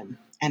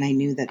I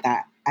knew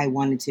that I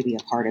wanted to be a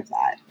part of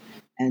that.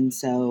 And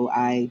so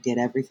I did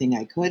everything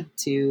I could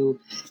to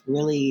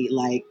really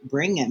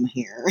bring him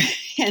here.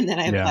 And then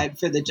I applied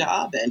for the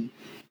job, and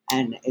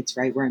it's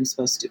right where I'm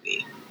supposed to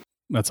be.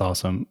 That's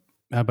awesome.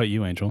 How about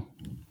you, Angel?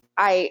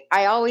 I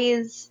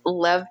always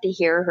love to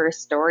hear her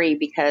story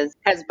because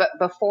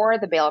before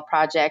the Bail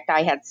Project,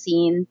 I had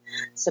seen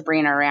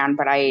Sabrina around,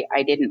 but I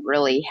didn't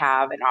really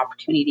have an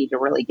opportunity to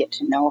really get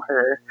to know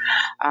her.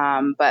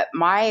 But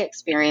my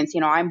experience,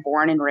 I'm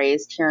born and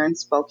raised here in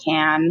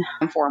Spokane.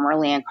 I'm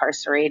formerly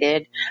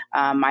incarcerated.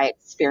 My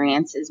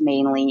experience is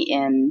mainly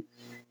in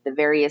the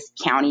various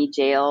county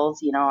jails.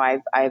 You know,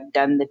 I've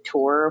done the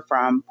tour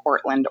from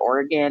Portland,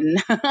 Oregon,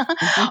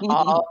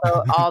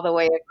 all the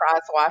way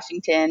across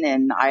Washington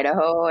and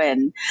Idaho,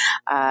 and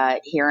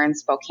here in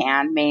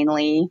Spokane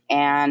mainly.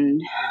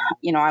 And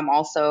you know, I'm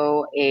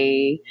also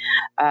a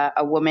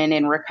woman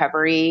in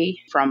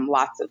recovery from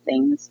lots of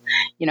things.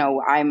 You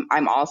know,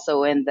 I'm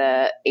also in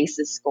the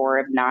ACEs Score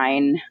of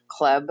 9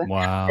 club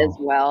as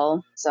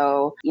well.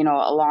 So, you know,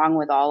 along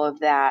with all of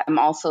that, I'm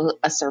also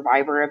a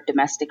survivor of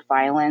domestic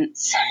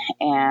violence.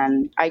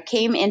 And I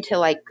came into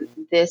like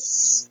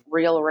this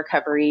real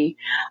recovery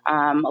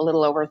a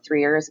little over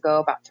 3 years ago,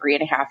 about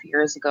 3.5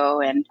 years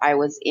ago. And I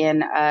was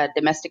in a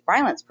domestic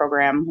violence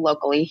program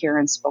locally here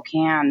in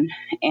Spokane.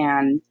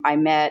 And I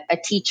met a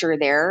teacher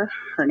there.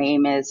 Her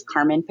name is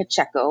Carmen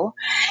Pacheco.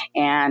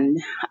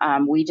 And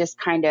we just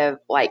kind of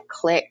like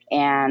clicked.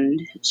 And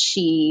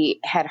she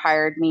had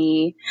hired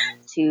me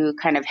to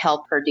kind of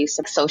help her do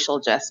some social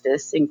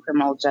justice and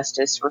criminal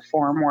justice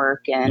reform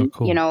work. And,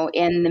 you know,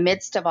 in the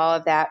midst of all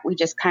of that, we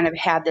just kind of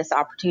had this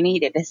opportunity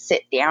to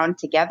sit down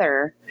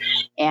together.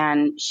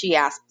 And she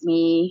asked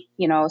me,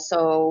 you know,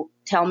 so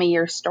tell me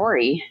your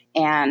story.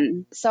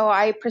 And so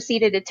I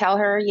proceeded to tell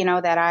her, you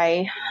know, that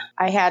I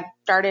had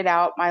started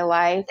out my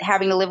life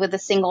having to live with a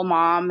single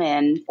mom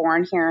and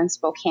born here in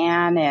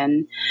Spokane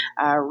and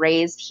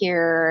raised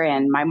here.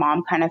 And my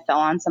mom kind of fell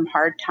on some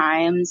hard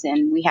times,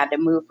 and we had to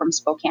move from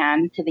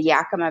Spokane to the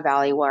Yakima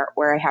Valley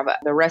where I have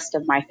the rest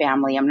of my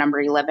family. I'm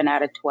number 11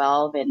 out of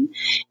 12.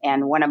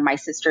 And one of my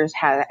sisters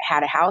had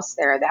a house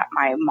there that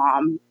my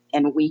mom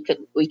and we could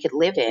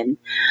live in.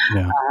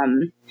 Yeah.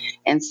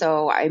 And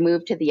so I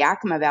moved to the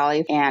Yakima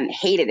Valley and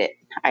hated it.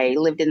 I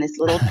lived in this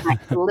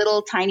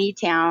little tiny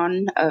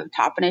town of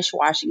Toppenish,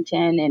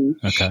 Washington,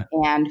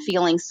 and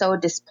feeling so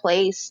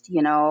displaced.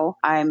 You know,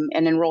 I'm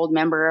an enrolled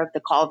member of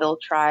the Colville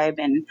tribe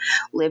and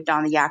lived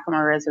on the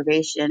Yakima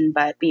Reservation,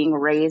 but being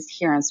raised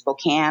here in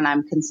Spokane,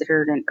 I'm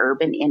considered an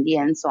urban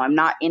Indian. So I'm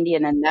not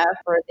Indian enough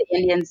for the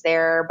Indians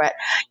there, but,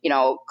 you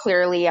know,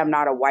 clearly I'm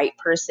not a white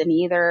person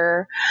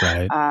either.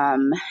 Right.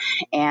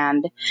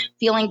 And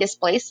feeling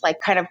displaced,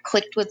 like kind of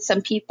clicked with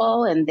some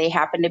people, and they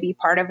happened to be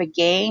part of a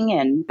gang,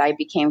 and I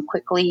became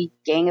quickly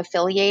gang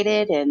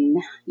affiliated.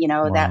 And, you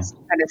know, that's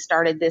kind of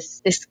started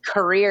this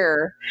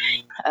career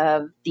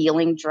of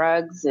dealing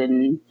drugs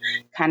and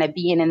kind of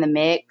being in the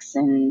mix.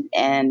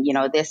 And, you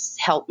know, this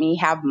helped me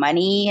have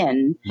money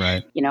and,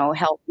 you know,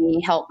 helped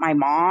me help my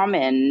mom.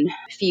 And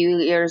a few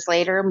years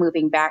later,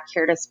 moving back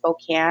here to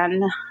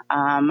Spokane,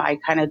 I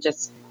kind of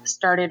just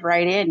started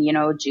right in, you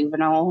know,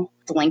 juvenile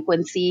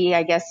delinquency,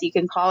 I guess you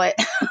can call it.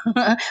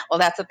 Well,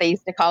 that's what they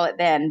used to call it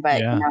then.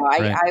 But, you know,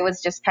 I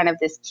was just kind of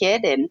this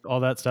kid. And all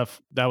that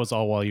stuff, that was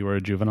all while you were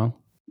a juvenile?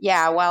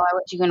 Yeah, while I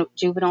was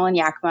juvenile in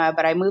Yakima.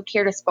 But I moved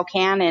here to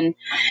Spokane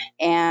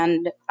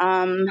and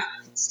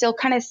still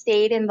kind of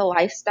stayed in the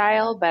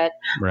lifestyle. But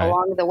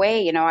along the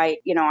way,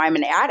 I'm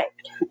an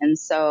addict. And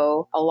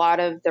so a lot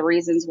of the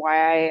reasons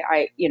why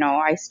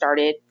I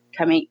started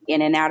coming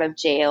in and out of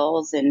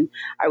jails, and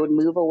I would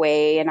move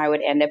away and I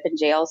would end up in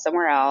jail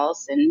somewhere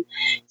else. And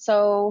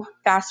so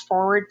fast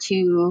forward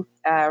to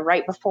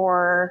right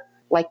before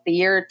like the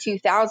year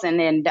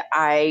 2000, and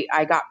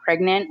I got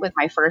pregnant with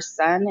my first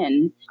son,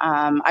 and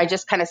I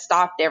just kind of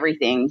stopped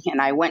everything, and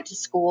I went to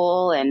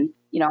school, and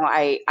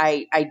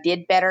I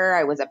did better.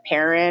 I was a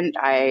parent.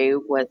 I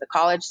was a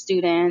college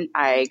student.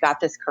 I got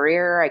this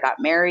career. I got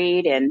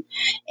married, and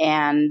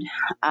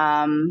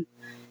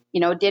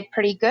did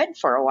pretty good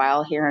for a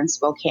while here in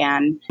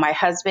Spokane. My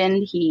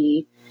husband,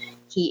 he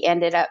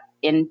ended up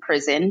in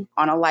prison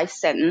on a life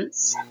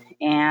sentence.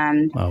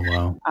 And,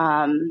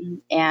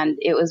 and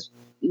it was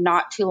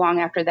not too long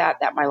after that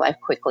my life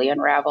quickly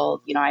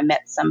unraveled. I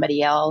met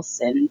somebody else,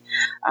 and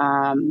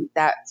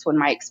that's when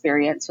my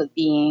experience with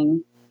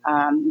being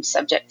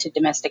subject to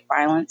domestic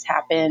violence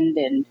happened.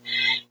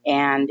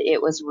 And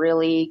it was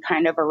really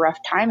kind of a rough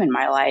time in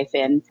my life.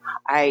 And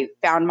I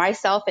found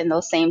myself in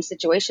those same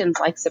situations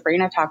like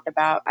Sabrina talked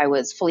about. I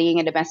was fleeing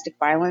a domestic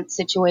violence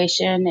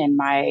situation, and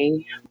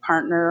my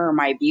partner, or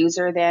my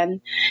abuser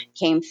then,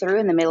 came through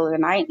in the middle of the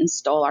night and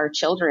stole our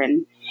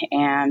children.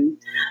 And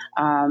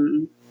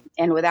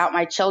without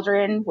my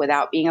children,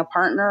 without being a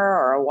partner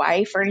or a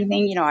wife or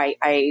anything,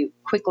 I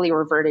quickly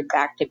reverted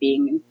back to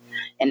being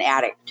an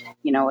addict,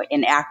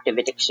 in active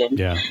addiction.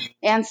 Yeah.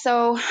 And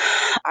so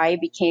I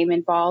became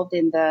involved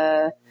in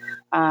the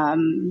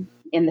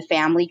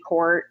family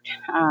court,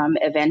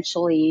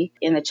 eventually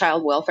in the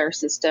child welfare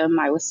system.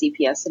 I was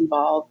CPS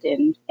involved.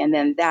 And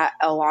then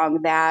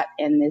along that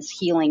and this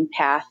healing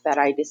path that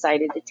I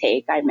decided to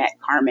take, I met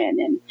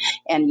Carmen.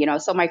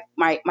 And so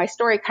my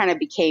story kind of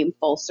became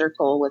full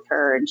circle with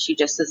her. And she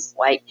just is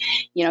like,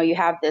 you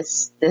have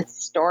this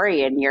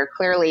story, and you're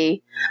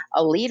clearly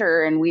a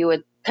leader, and we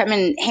would come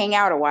and hang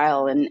out a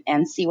while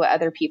and see what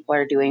other people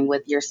are doing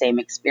with your same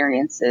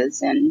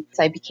experiences. And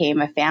so I became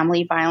a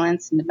family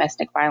violence and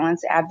domestic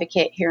violence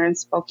advocate here in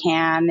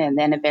Spokane. And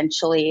then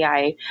eventually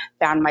I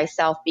found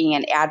myself being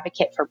an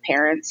advocate for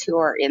parents who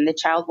are in the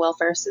child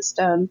welfare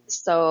system.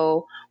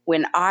 So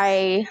when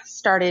I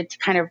started to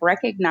kind of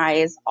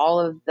recognize all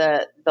of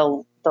the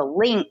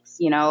links,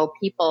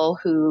 people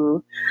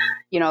who,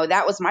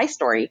 that was my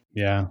story.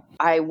 Yeah.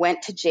 I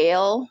went to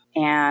jail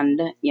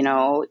and,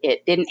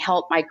 it didn't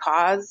help my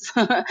cause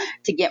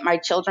to get my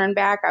children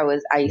back. I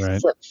Right.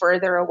 slipped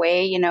further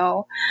away,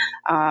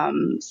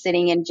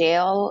 sitting in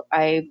jail.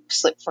 I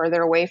slipped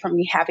further away from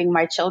having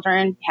my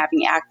children,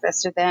 having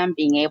access to them,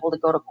 being able to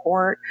go to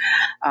court.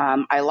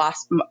 I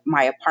lost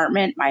my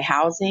apartment, my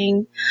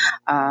housing.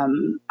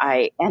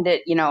 I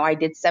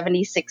did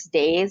 76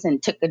 days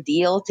and took a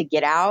deal to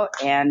get out.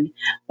 And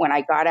when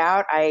I got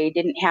out, I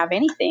didn't have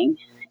anything.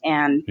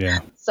 And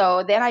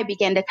so then I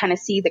began to kind of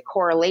see the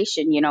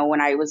correlation, when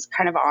I was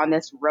kind of on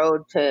this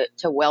road to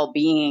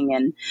well-being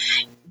and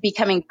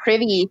becoming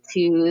privy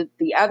to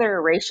the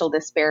other racial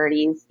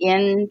disparities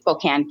in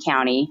Spokane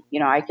County.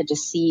 I could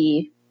just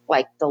see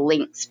like the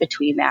links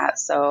between that.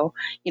 So,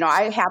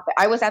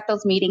 I was at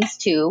those meetings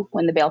too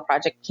when the Bail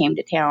Project came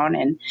to town,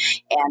 and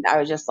I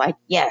was just like,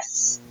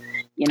 yes.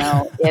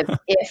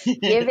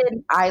 If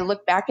given, I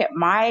look back at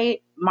my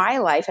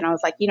life and I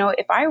was like,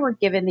 if I were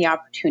given the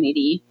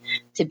opportunity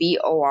to be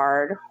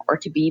OR'd or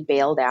to be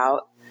bailed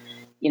out,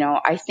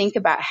 I think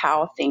about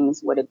how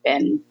things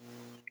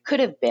could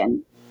have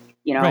been,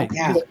 Right.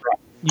 different.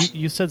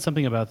 You said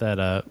something about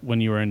that when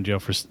you were in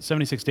jail for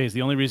 76 days.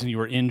 The only reason you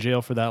were in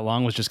jail for that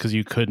long was just because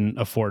you couldn't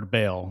afford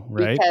bail,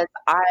 right? Because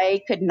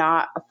I could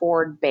not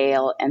afford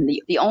bail. And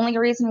the only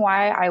reason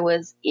why I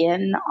was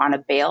in on a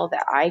bail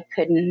that I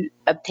couldn't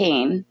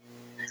obtain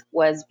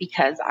was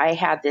because I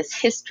had this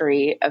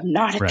history of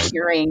not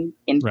appearing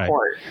in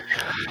court.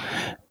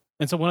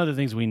 And so one of the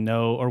things we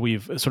know, or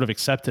we've sort of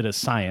accepted as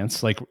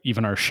science, like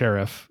even our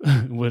sheriff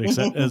would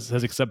accept,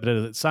 has accepted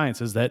it as science,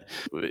 is that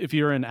if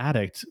you're an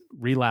addict,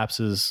 relapse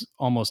is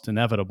almost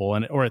inevitable,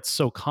 or it's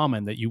so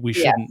common that we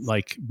shouldn't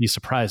like be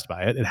surprised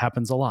by it. It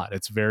happens a lot.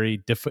 It's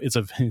very it's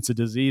a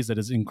disease that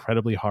is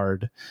incredibly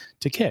hard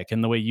to kick.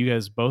 And the way you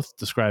guys both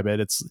describe it,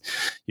 it's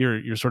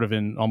you're sort of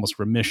in almost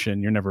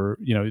remission. You're never,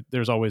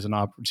 there's always an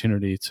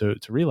opportunity to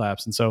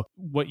relapse. And so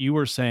what you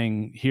were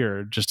saying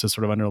here, just to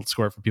sort of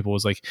underscore it for people,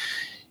 was like,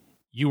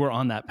 you were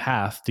on that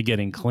path to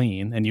getting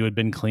clean, and you had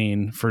been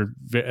clean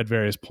at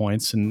various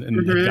points and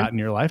had gotten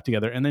your life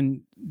together. And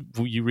then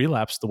you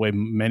relapsed the way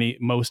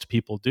most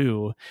people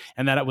do.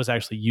 And that it was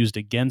actually used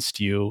against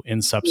you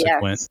in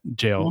subsequent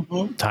jail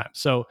time.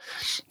 So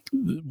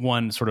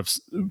one sort of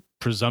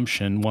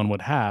presumption one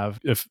would have,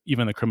 if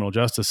even the criminal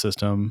justice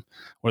system,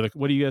 or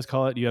what do you guys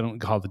call it? You don't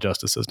call it the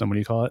justice system. What do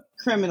you call it?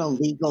 Criminal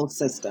legal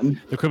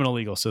system. The criminal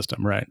legal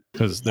system, right?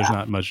 Because there's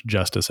not much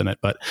justice in it.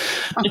 But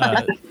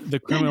the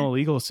criminal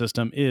legal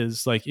system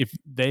is like, if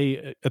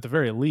they, at the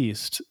very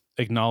least,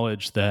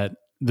 acknowledge that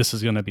this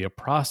is going to be a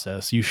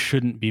process, you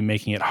shouldn't be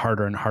making it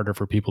harder and harder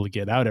for people to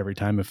get out every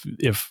time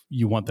if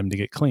you want them to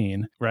get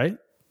clean, right?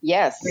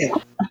 Yes.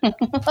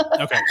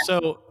 Okay.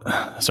 So,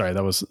 sorry,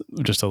 that was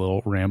just a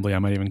little rambly. I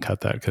might even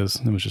cut that because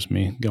it was just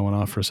me going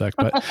off for a sec.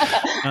 But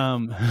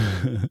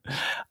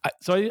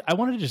so I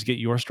wanted to just get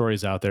your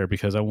stories out there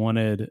because I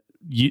wanted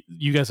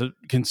you guys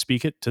can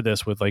speak it to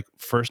this with like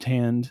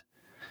firsthand.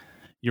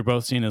 You're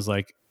both seen as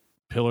like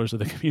pillars of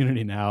the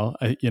community now,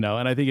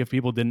 and I think if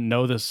people didn't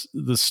know this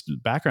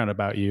background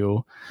about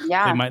you,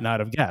 they might not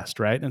have guessed,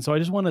 right? And so I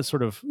just want to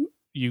sort of,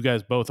 you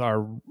guys both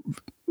are.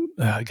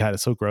 God,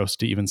 it's so gross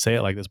to even say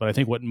it like this, but I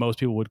think what most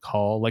people would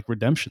call like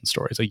redemption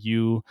stories, like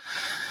you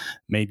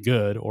made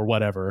good or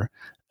whatever.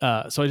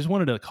 So I just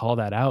wanted to call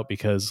that out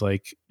because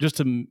like, just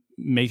to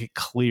make it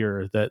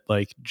clear that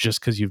like, just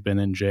because you've been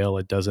in jail,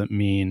 it doesn't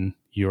mean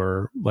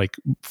you're like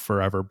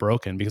forever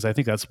broken, because I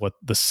think that's what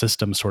the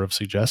system sort of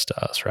suggests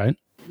to us, right?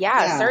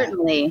 Yeah,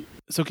 certainly.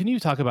 So can you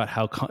talk about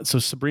so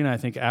Sabrina, I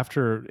think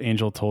after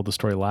Angel told the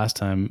story last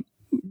time,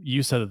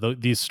 you said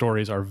that these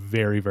stories are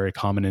very, very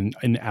common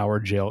in our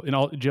jail, in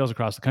all jails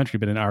across the country,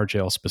 but in our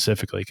jail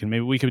specifically.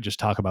 Maybe we could just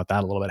talk about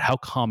that a little bit. How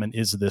common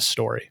is this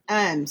story?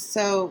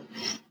 So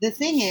the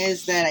thing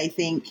is that I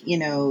think,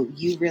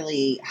 you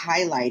really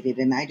highlighted,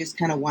 and I just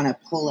kind of want to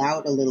pull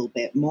out a little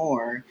bit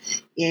more,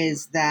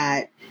 is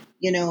that,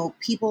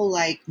 people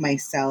like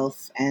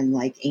myself and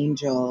like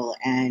Angel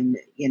and,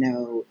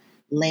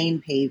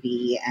 Lane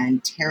Pavey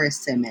and Tara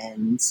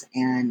Simmons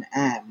and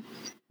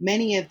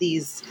many of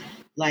these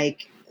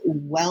like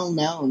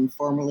well-known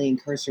formerly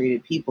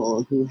incarcerated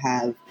people who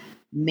have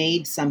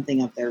made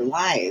something of their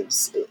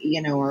lives,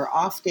 are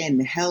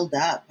often held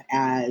up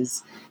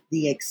as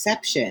the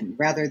exception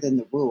rather than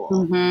the rule.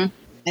 Mm-hmm.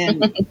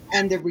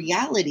 And the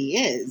reality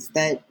is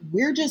that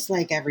we're just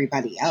like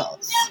everybody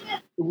else.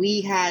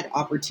 We had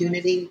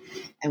opportunity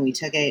and we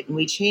took it and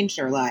we changed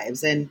our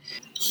lives. And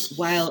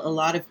while a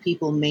lot of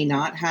people may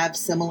not have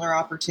similar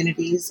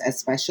opportunities,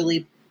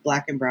 especially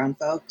Black and brown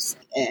folks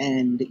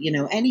and,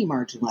 any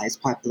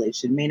marginalized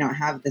population may not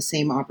have the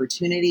same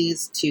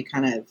opportunities to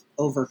kind of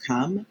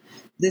overcome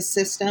this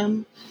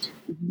system,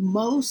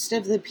 most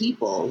of the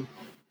people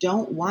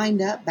don't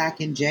wind up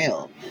back in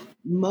jail.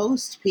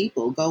 most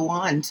people go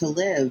on to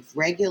live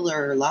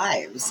regular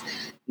lives.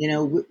 You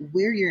know,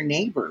 we're your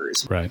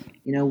neighbors. Right.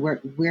 You know,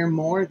 we're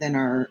more than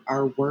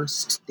our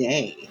worst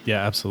day.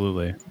 Yeah,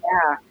 absolutely.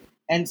 Yeah.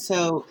 And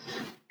so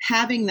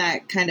having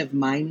that kind of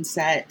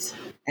mindset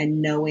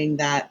and knowing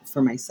that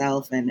for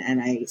myself, and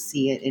I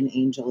see it in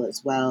Angel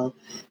as well,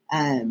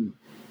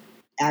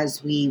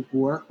 as we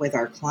work with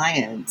our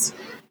clients,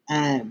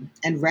 and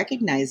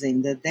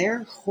recognizing that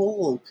they're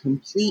whole,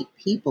 complete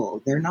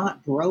people. They're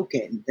not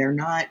broken. They're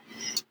not,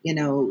 you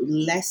know,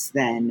 less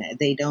than.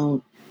 They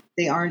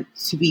aren't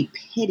to be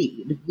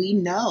pitied. We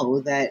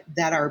know that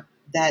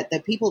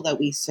the people that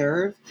we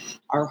serve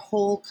are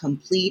whole,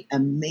 complete,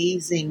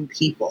 amazing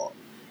people.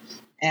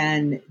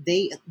 And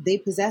they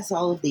possess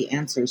all of the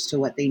answers to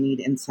what they need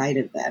inside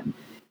of them.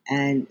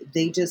 And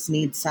they just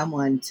need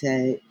someone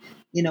to,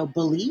 you know,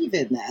 believe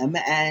in them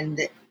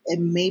and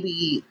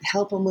maybe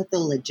help them with the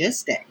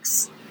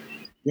logistics,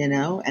 you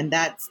know, and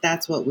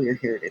that's what we're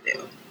here to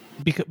do.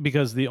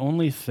 Because the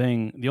only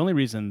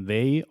reason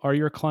they are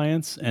your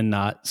clients and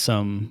not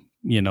some,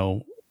 you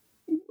know,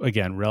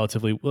 again,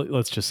 relatively,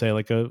 let's just say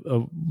like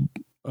a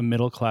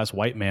middle-class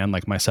white man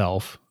like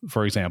myself,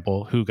 for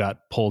example, who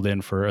got pulled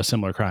in for a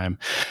similar crime.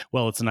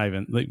 Well, it's not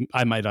even, like,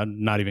 I might have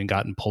not even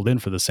gotten pulled in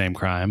for the same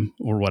crime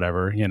or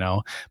whatever, you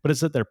know, but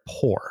it's that they're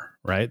poor,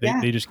 right?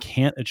 They just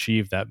can't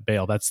achieve that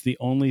bail. That's the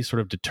only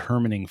sort of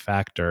determining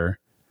factor.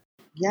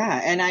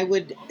 Yeah. And I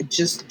would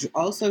just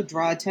also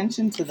draw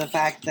attention to the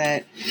fact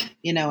that,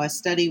 you know, a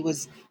study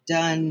was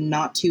done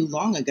not too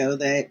long ago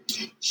that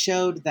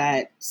showed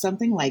that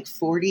something like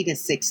 40 to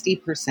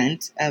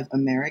 60% of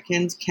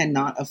Americans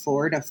cannot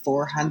afford a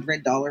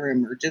 $400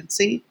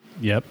 emergency.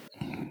 Yep.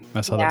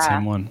 I saw that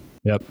same one.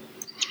 Yep.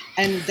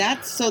 And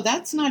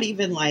that's not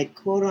even like,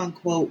 quote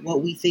unquote,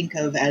 what we think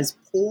of as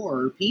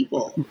poor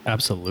people.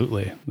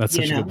 Absolutely. That's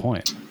such a good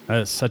point.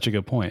 That is such a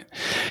good point.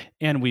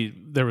 And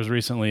there was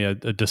recently a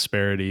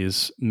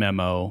disparities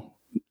memo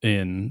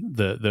in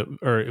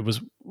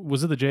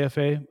was it the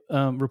JFA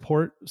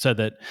report said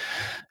that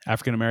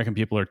African American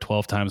people are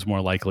 12 times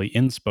more likely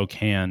in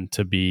Spokane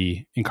to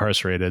be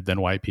incarcerated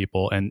than white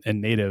people, and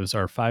natives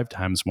are 5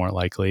 times more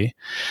likely.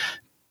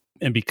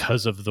 And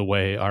because of the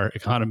way our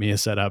economy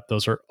is set up,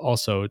 those are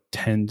also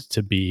tend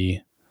to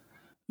be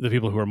the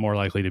people who are more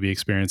likely to be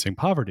experiencing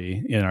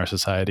poverty in our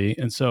society.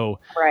 And so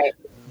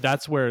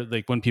that's where,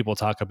 like, when people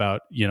talk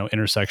about, you know,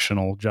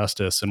 intersectional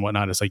justice and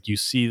whatnot, it's like you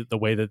see the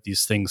way that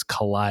these things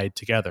collide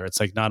together. It's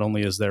like not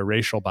only is there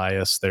racial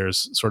bias,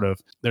 there's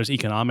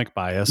economic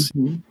bias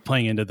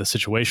playing into the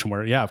situation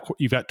where, yeah, of course,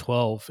 you've got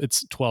 12,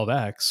 it's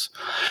 12x,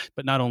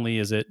 but not only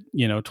is it,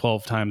 you know,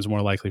 12 times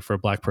more likely for a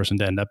Black person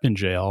to end up in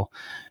jail,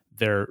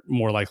 they're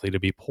more likely to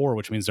be poor,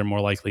 which means they're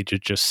more likely to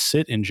just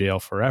sit in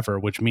jail forever,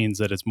 which means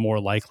that it's more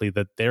likely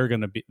that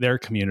their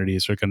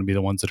communities are going to be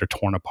the ones that are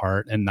torn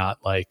apart and not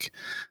like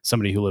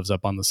somebody who lives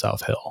up on the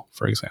South Hill,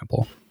 for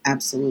example.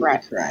 Absolutely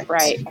correct.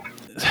 Right.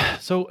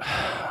 So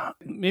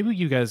maybe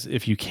you guys,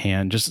 if you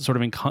can, just sort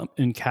of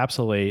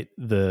encapsulate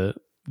the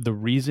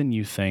reason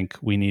you think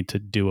we need to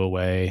do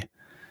away,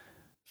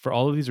 for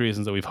all of these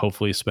reasons that we've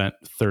hopefully spent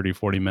 30,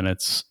 40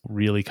 minutes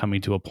really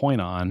coming to a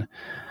point on.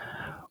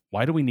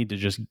 Why do we need to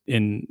just,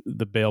 in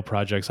the Bail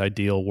Project's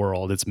ideal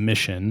world, its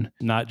mission,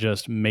 not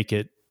just make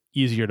it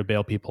easier to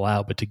bail people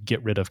out, but to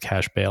get rid of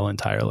cash bail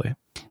entirely?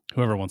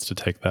 Whoever wants to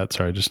take that,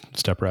 sorry, just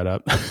step right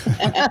up.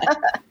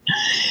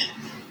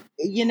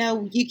 You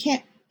know, you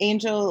can't,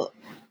 Angel,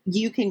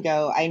 you can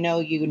go. I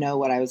know you know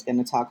what I was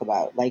going to talk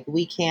about. Like,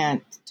 we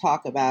can't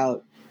talk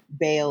about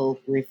bail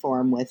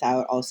reform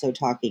without also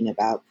talking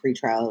about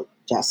pretrial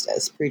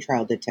justice,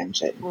 pretrial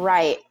detention.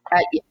 Right.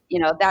 You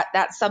know,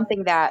 that's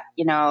something that,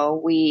 you know,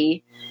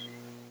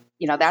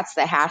 that's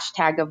the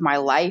hashtag of my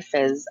life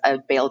as a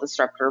bail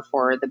disruptor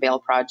for the Bail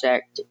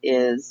Project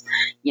is,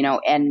 you know,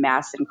 end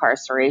mass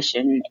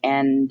incarceration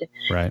and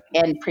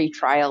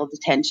pretrial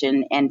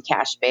detention and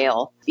cash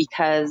bail,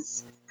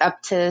 because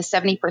up to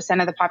 70%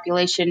 of the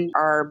population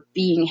are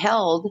being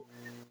held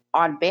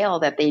on bail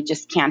that they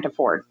just can't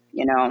afford,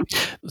 you know.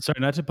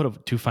 Sorry, not to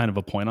put too fine of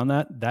a point on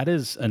that. That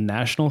is a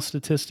national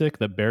statistic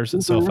that bears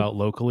itself out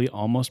locally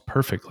almost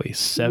perfectly.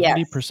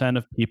 70%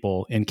 of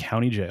people in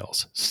county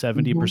jails,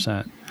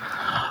 70%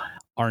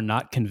 are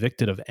not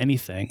convicted of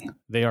anything.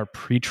 They are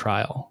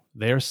pretrial.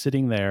 They are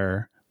sitting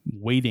there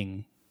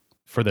waiting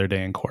for their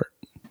day in court.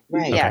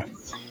 Right. Okay.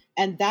 Yes.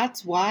 And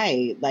that's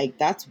why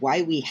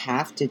we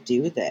have to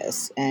do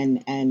this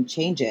and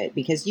change it,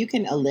 because you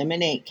can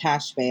eliminate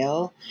cash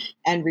bail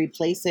and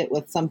replace it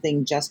with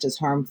something just as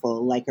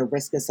harmful, like a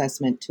risk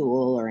assessment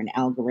tool or an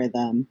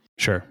algorithm.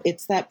 Sure.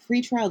 It's that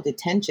pretrial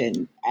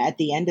detention at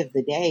the end of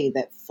the day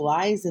that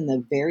flies in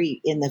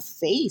the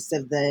face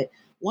of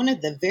one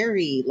of the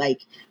very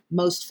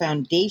most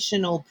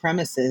foundational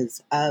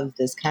premises of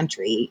this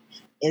country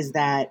is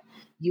that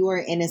you are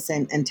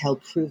innocent until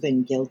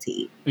proven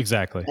guilty.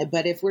 Exactly.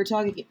 But if we're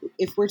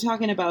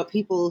talking about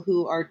people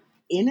who are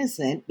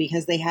innocent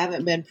because they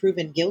haven't been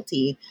proven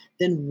guilty,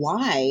 then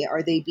why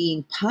are they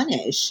being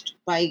punished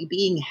by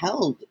being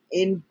held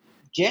in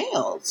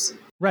jails?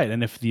 Right.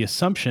 And if the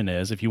assumption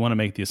is, if you want to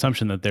make the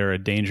assumption that they're a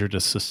danger to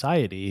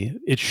society,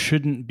 it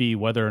shouldn't be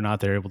whether or not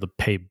they're able to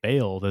pay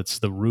bail. That's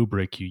the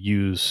rubric you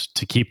use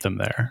to keep them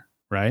there.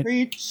 Right.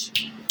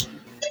 Preach.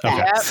 Okay.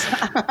 Yep.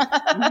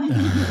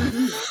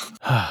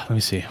 Let me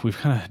see. We've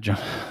kind of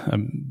jumped.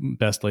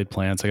 Best laid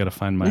plans. I got to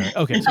find my.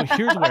 Okay. So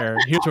here's where.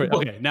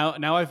 Okay.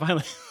 Now I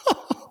finally.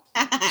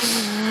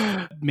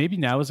 Maybe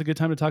now is a good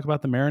time to talk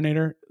about the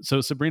marinator. So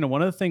Sabrina,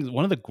 one of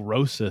the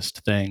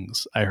grossest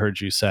things I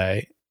heard you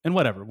say, and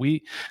whatever,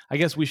 I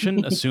guess we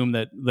shouldn't assume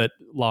that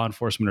law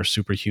enforcement are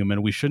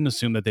superhuman. We shouldn't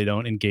assume that they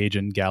don't engage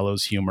in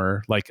gallows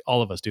humor like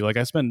all of us do. Like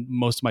I spend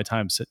most of my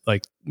time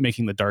like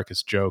making the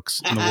darkest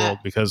jokes in the world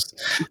because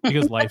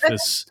life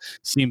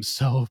seems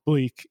so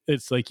bleak.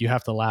 It's like you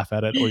have to laugh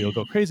at it or you'll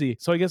go crazy.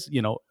 So I guess,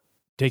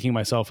 taking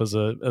myself as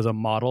a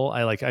model,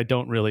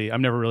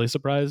 I'm never really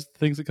surprised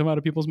things that come out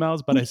of people's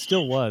mouths, but I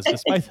still was,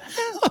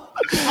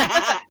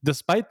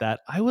 despite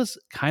that, I was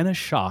kind of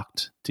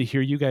shocked to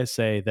hear you guys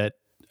say that.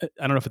 I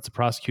don't know if it's the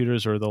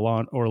prosecutors or the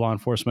law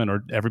enforcement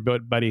or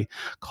everybody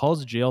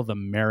calls jail the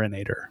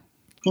marinator.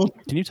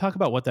 Can you talk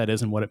about what that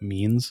is and what it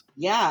means?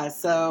 Yeah.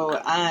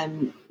 So,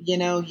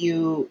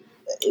 you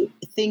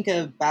think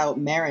about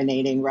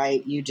marinating,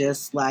 right? You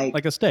just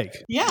like a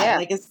steak. Yeah,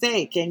 like a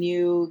steak. And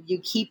you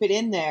keep it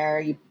in there,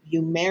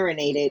 you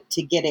marinate it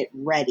to get it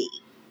ready.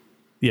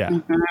 Yeah.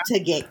 To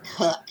get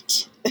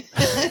cooked.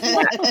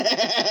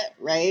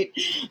 Right.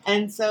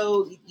 And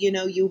so,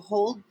 you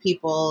hold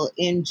people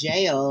in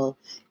jail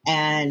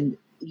and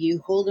you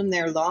hold them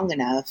there long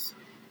enough.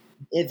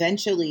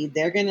 Eventually,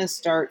 they're going to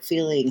start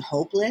feeling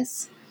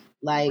hopeless.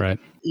 Like,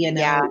 and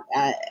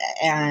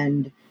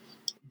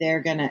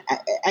they're going to,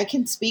 I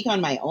can speak on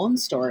my own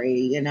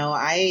story.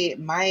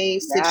 My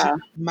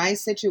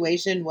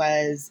situation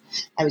was,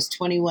 I was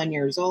 21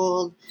 years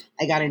old.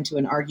 I got into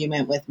an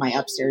argument with my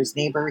upstairs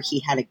neighbor. He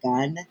had a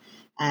gun.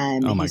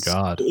 Oh my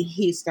God.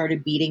 He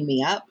started beating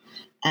me up.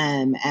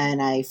 And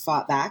I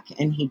fought back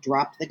and he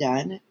dropped the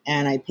gun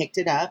and I picked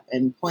it up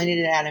and pointed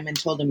it at him and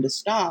told him to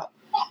stop.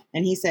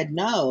 And he said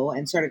no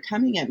and started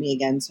coming at me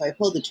again. So I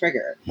pulled the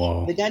trigger.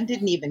 Whoa. The gun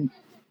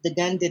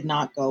did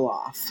not go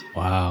off.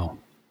 Wow.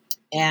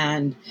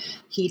 And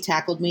he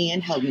tackled me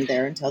and held me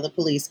there until the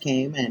police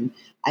came. And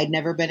I'd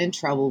never been in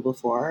trouble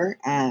before.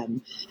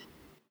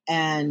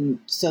 And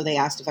so they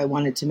asked if I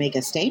wanted to make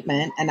a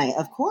statement. And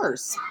of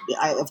course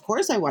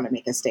I want to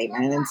make a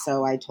statement. And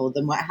so I told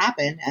them what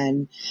happened.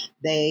 And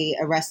they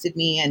arrested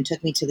me and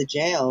took me to the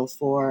jail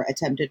for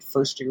attempted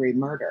first-degree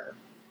murder.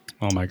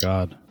 Oh, my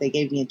God. They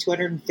gave me a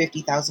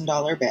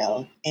 $250,000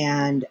 bail.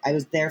 And I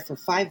was there for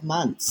 5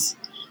 months.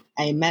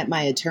 I met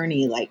my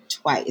attorney like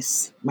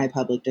twice, my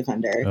public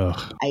defender.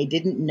 Ugh. I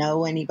didn't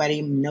know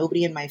anybody.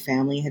 Nobody in my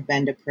family had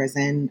been to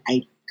prison.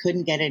 I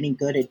couldn't get any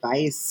good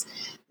advice.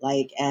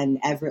 And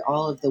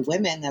all of the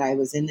women that I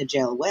was in the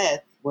jail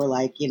with were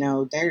like,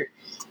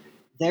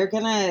 they're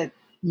going to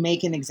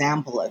make an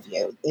example of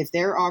you. If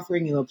they're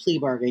offering you a plea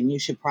bargain, you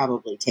should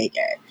probably take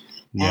it.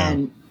 Yeah.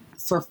 And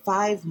for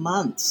 5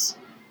 months,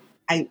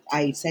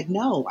 I said,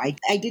 no,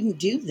 I didn't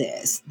do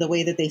this the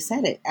way that they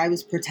said it. I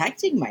was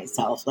protecting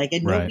myself,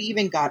 and nobody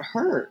even got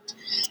hurt.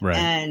 Right.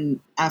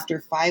 And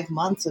after 5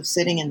 months of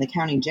sitting in the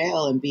county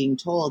jail and being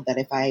told that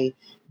if I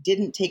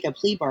didn't take a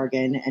plea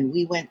bargain and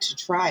we went to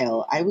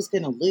trial, I was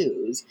going to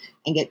lose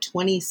and get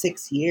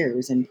 26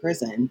 years in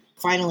prison.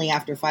 Finally,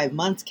 after 5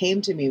 months,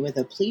 came to me with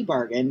a plea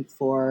bargain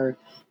for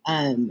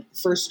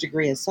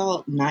first-degree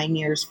assault, 9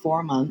 years,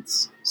 4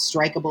 months,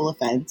 strikeable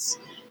offense.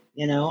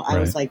 I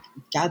was like,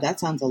 God, that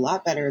sounds a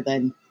lot better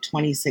than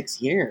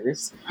 26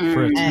 years.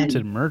 For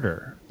attempted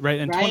murder. Right.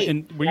 And,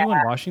 were you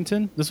in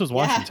Washington? This was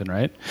Washington,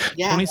 right?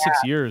 Yeah.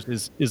 26 years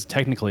is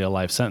technically a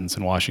life sentence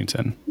in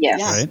Washington.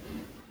 Yes. Right?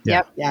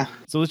 Yep. Yeah.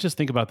 So let's just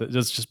think about that.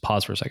 Let's just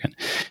pause for a second.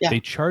 Yeah. They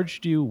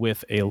charged you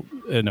with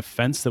an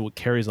offense that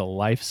carries a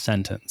life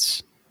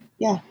sentence.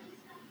 Yeah.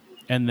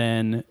 And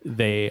then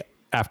they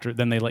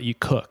let you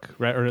cook,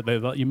 right? Or they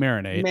let you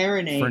marinate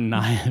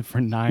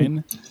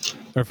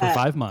for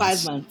 5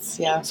 months. 5 months.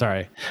 Yeah.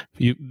 Sorry.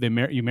 You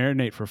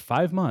marinate for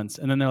 5 months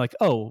and then they're like,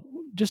 oh,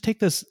 just take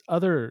this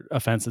other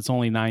offense that's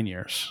only 9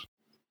 years.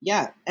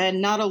 Yeah.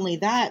 And not only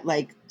that,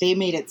 they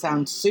made it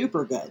sound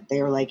super good.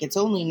 They were like, it's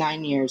only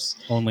 9 years.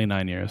 Only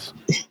 9 years.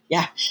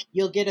 Yeah.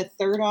 You'll get a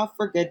third off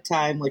for good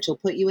time, which will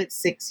put you at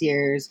 6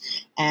 years.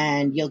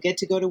 And you'll get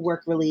to go to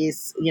work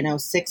release,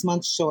 6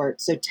 months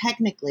short. So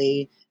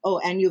technically,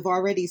 and you've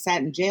already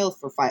sat in jail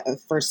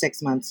for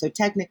 6 months. So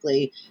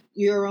technically,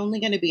 you're only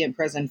going to be in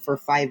prison for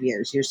 5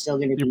 years. You're still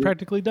going to be... You're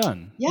practically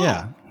done.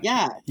 Yeah.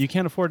 You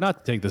can't afford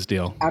not to take this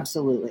deal.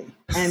 Absolutely.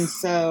 And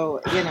so,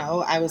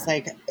 I was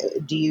like,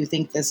 do you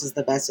think this is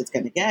the best it's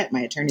going to get? My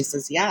attorney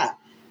says, yeah.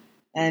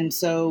 And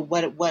so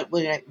what do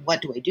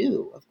I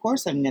do? Of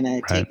course, I'm going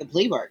to take the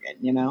plea bargain,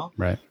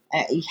 Right.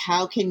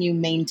 How can you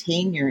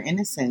maintain your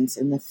innocence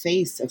in the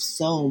face of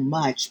so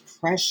much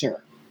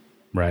pressure?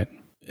 Right.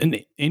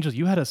 And Angel,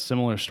 you had a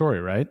similar story,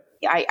 right?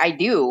 I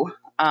do.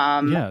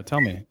 Yeah,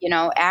 tell me.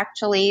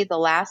 Actually, the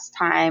last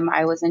time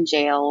I was in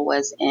jail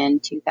was in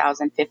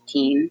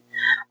 2015.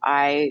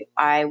 I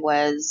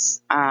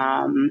was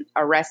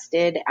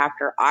arrested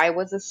after I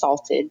was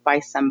assaulted by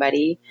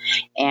somebody,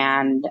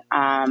 and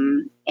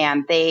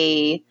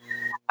they,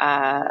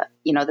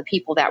 the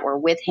people that were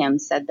with him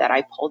said that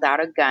I pulled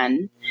out a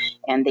gun,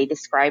 and they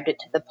described it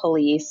to the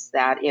police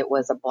that it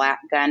was a black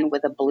gun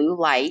with a blue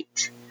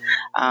light.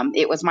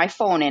 It was my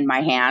phone in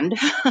my hand.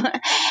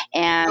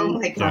 And, oh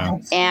my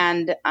God.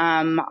 And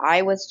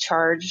I was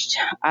charged.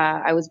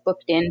 I was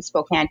booked in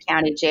Spokane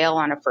County Jail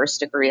on a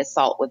first-degree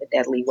assault with a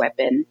deadly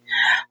weapon.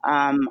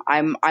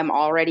 I'm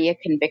already a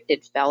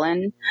convicted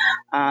felon.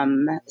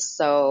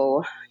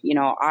 So,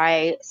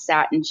 I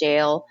sat in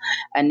jail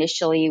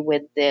initially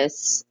with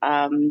this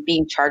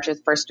being charged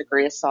with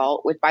first-degree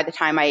assault, which by the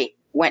time I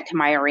went to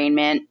my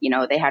arraignment,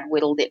 they had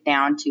whittled it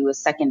down to a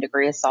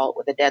second-degree assault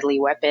with a deadly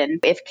weapon.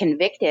 If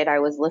convicted, I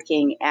was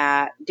looking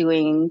at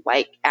doing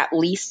at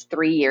least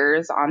 3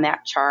 years on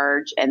that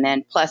charge, and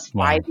then plus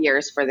 5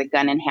 years for the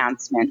gun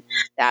enhancement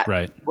that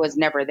was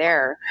never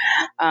there.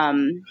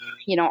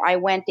 I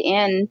went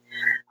in,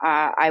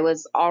 I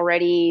was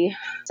already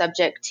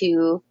subject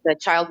to the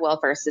child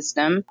welfare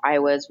system. I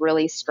was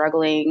really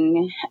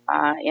struggling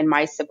in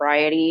my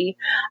sobriety.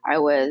 I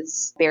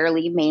was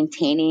barely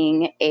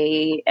maintaining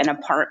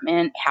an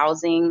apartment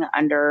housing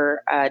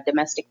under a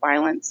domestic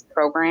violence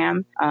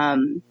program.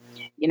 And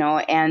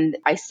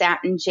I sat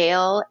in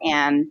jail,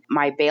 and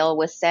my bail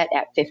was set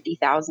at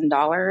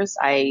 $50,000.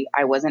 I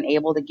wasn't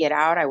able to get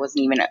out. I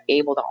wasn't even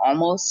able to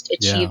almost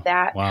achieve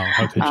that. Wow.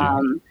 How could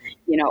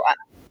you?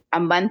 A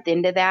month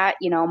into that,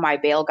 my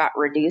bail got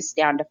reduced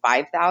down to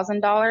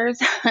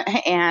 $5,000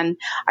 and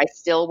I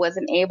still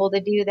wasn't able to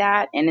do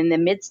that. And in the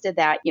midst of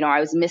that, I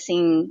was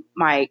missing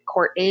my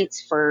court dates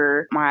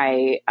for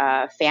my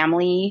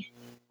family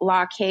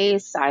law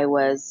case. I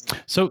was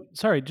so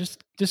sorry. Just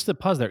to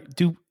pause there.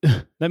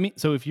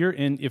 So if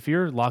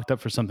you're locked up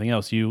for something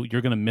else, you're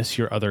going to miss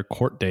your other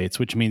court dates,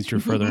 which means you're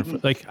further. I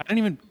didn't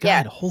even.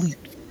 God, holy.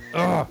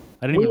 I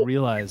didn't even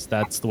realize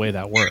that's the way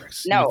that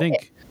works. No.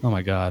 Oh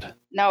my God.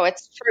 No,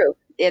 it's true.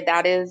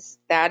 That is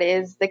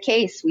the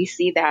case. We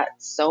see that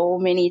so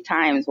many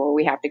times where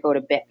we have to go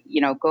to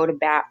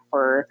bat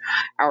for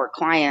our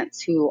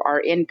clients who are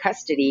in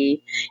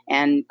custody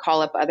and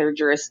call up other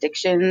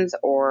jurisdictions,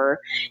 or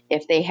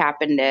if they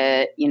happen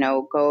to,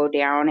 go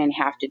down and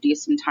have to do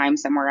some time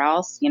somewhere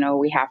else,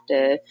 we have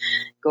to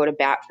go to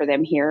bat for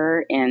them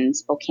here in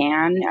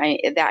Spokane.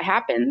 That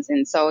happens.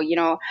 And so,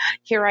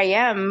 here I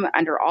am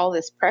under all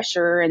this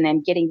pressure, and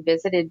then getting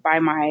visited by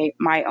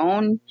my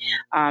own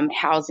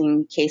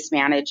housing case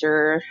manager,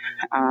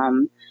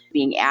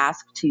 being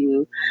asked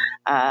to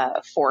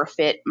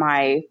forfeit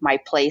my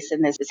place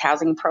in this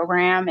housing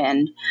program.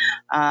 And,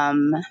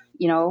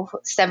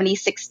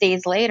 76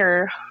 days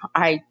later,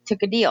 I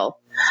took a deal.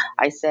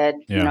 I said,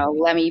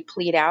 let me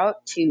plead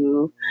out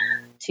to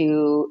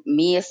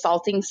me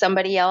assaulting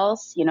somebody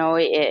else.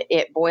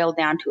 It boiled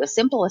down to a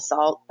simple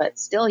assault, but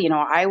still,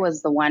 I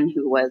was the one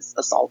who was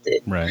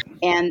assaulted. Right.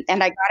 And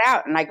I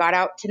got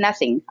out to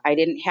nothing. I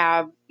didn't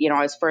have,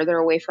 I was further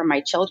away from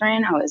my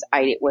children.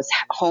 I was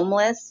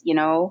homeless,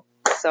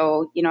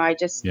 so,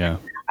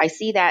 I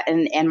see that,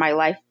 and my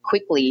life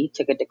quickly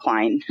took a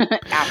decline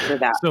after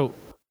that. So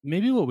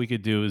maybe what we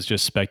could do is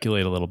just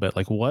speculate a little bit.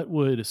 Like,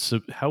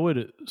 how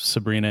would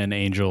Sabrina and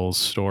Angel's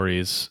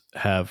stories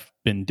have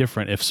been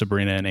different if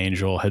Sabrina and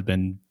Angel had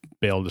been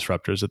bail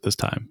disruptors at this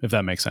time, if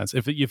that makes sense?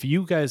 If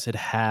you guys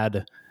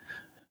had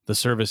the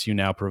service you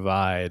now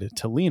provide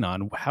to lean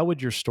on, how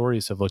would your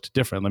stories have looked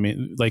different? I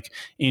mean, like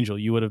Angel,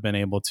 you would have been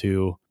able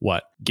to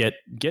get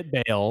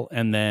bail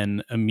and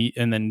then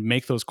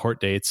make those court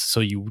dates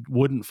so you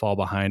wouldn't fall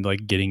behind,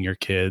 like getting your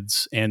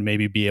kids, and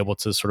maybe be able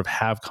to sort of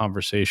have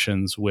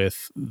conversations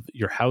with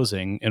your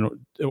housing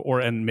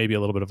and maybe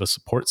a little bit of a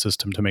support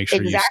system to make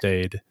sure you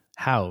stayed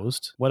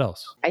housed. What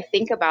else? I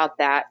think about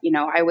that.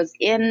 I was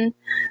in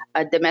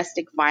a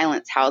domestic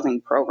violence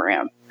housing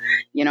program,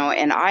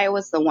 and I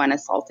was the one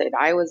assaulted.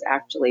 I was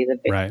actually the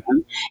victim. Right.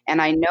 And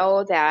I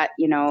know that,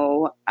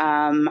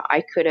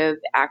 I could have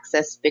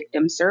accessed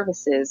victim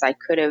services. I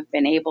could have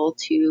been able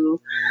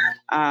to,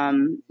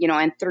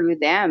 and through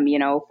them,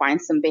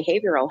 find some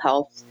behavioral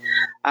health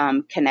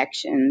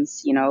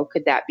connections.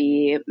 Could that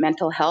be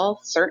mental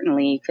health?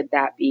 Certainly. Could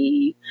that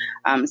be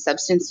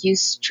substance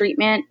use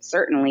treatment?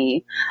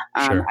 Certainly.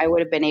 Sure. I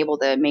would have been able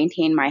to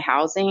maintain my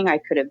housing. I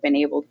could have been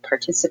able to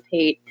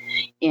participate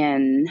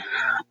in,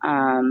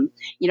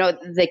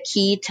 the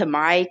key to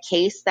my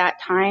case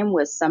that time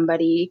was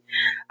somebody,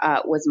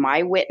 was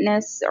my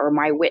witness or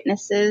my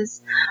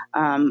witnesses.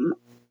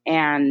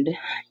 And,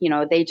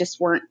 they just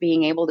weren't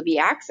being able to be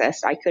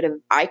accessed. I could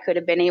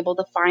have been able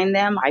to find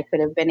them. I could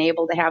have been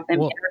able to have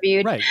them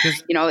interviewed. Right.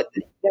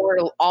 There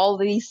were all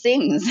these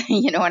things,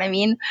 you know what I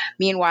mean?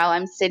 Meanwhile,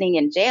 I'm sitting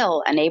in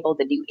jail, unable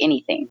to do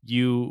anything.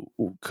 You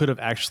could have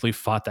actually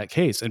fought that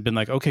case and been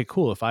like, okay,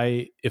 cool. If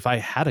I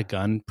had a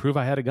gun, prove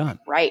I had a gun.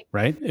 Right.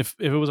 Right. If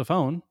it was a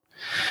phone,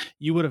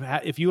 you would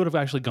have if you would have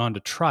actually gone to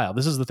trial.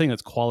 This is the thing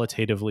that's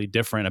qualitatively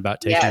different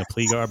about taking a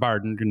plea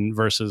bargain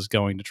versus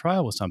going to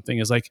trial with something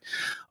is like,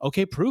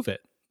 okay, prove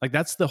it. Like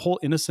that's the whole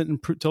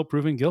innocent until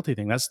proven guilty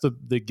thing. That's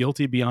the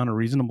guilty beyond a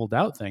reasonable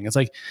doubt thing. It's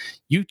like,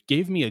 you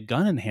gave me a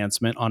gun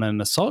enhancement on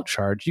an assault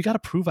charge. You got to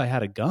prove I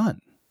had a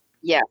gun.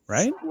 Yes.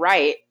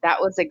 Right.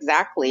 That was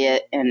exactly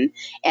it. And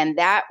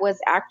that was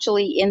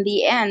actually in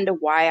the end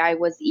why I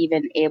was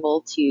even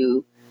able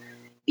to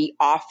be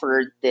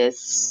offered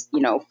this,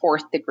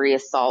 4th degree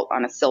assault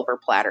on a silver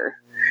platter,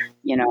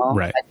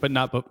 Right. But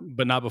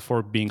not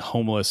before being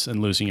homeless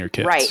and losing your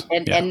kids. Right.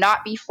 And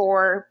not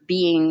before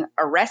being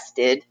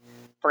arrested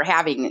for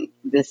having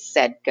this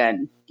said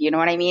gun. Do you know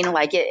what I mean?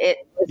 Like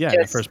it was just,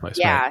 in the first place.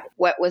 Yeah. Right.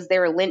 What was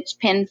their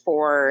linchpin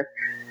for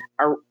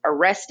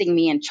arresting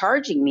me and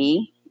charging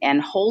me and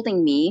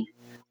holding me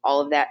all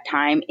of that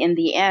time in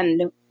the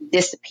end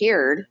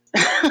disappeared.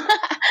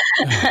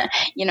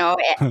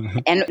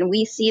 And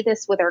we see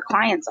this with our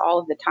clients all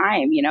of the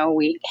time.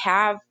 We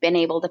have been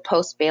able to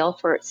post bail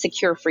for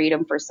secure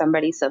freedom for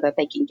somebody so that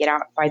they can get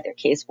out and fight their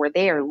case, where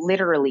they are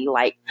literally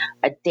like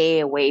a day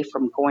away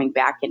from going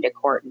back into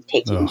court and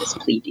taking this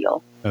plea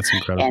deal. That's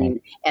incredible.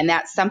 And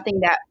that's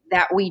something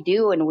that we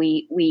do. And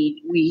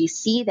we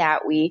see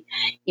that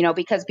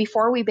because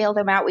before we bail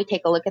them out, we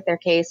take a look at their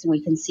case and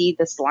we can see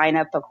this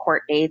lineup of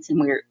court dates. And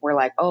we're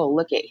like, oh,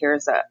 look at,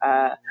 here's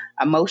a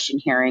motion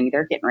hearing.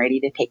 They're getting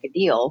ready to take a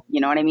deal. You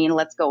know what I mean?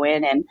 Let's go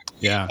in and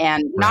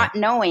not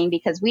knowing,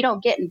 because we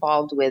don't get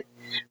involved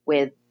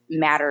with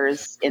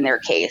matters in their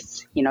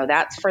case.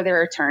 That's for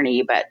their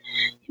attorney. But,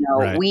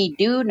 we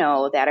do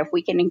know that if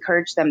we can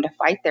encourage them to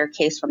fight their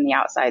case from the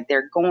outside,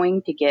 they're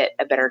going to get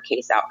a better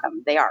case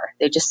outcome.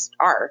 They just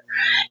are.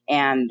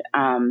 And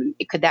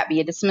could that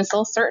be a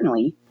dismissal?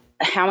 Certainly.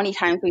 How many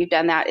times we've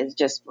done that is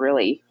just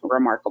really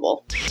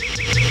remarkable.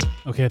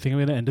 Okay, I think I'm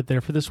going to end it there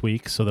for this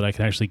week so that I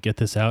can actually get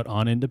this out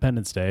on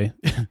Independence Day.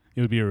 It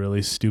would be a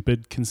really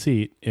stupid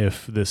conceit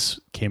if this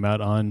came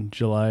out on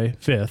July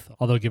 5th.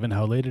 Although given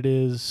how late it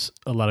is,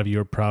 a lot of you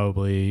are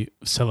probably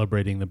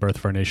celebrating the birth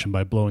of our nation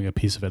by blowing a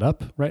piece of it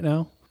up right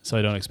now. So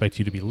I don't expect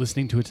you to be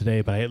listening to it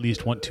today, but I at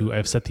least want to.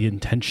 I've set the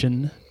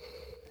intention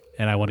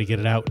and I want to get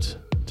it out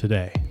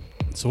today.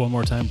 So one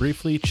more time,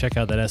 briefly, check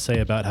out that essay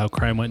about how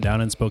crime went down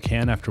in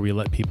Spokane after we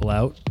let people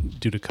out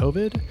due to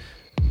COVID.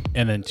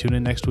 And then tune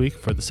in next week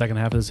for the second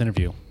half of this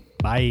interview.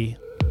 Bye.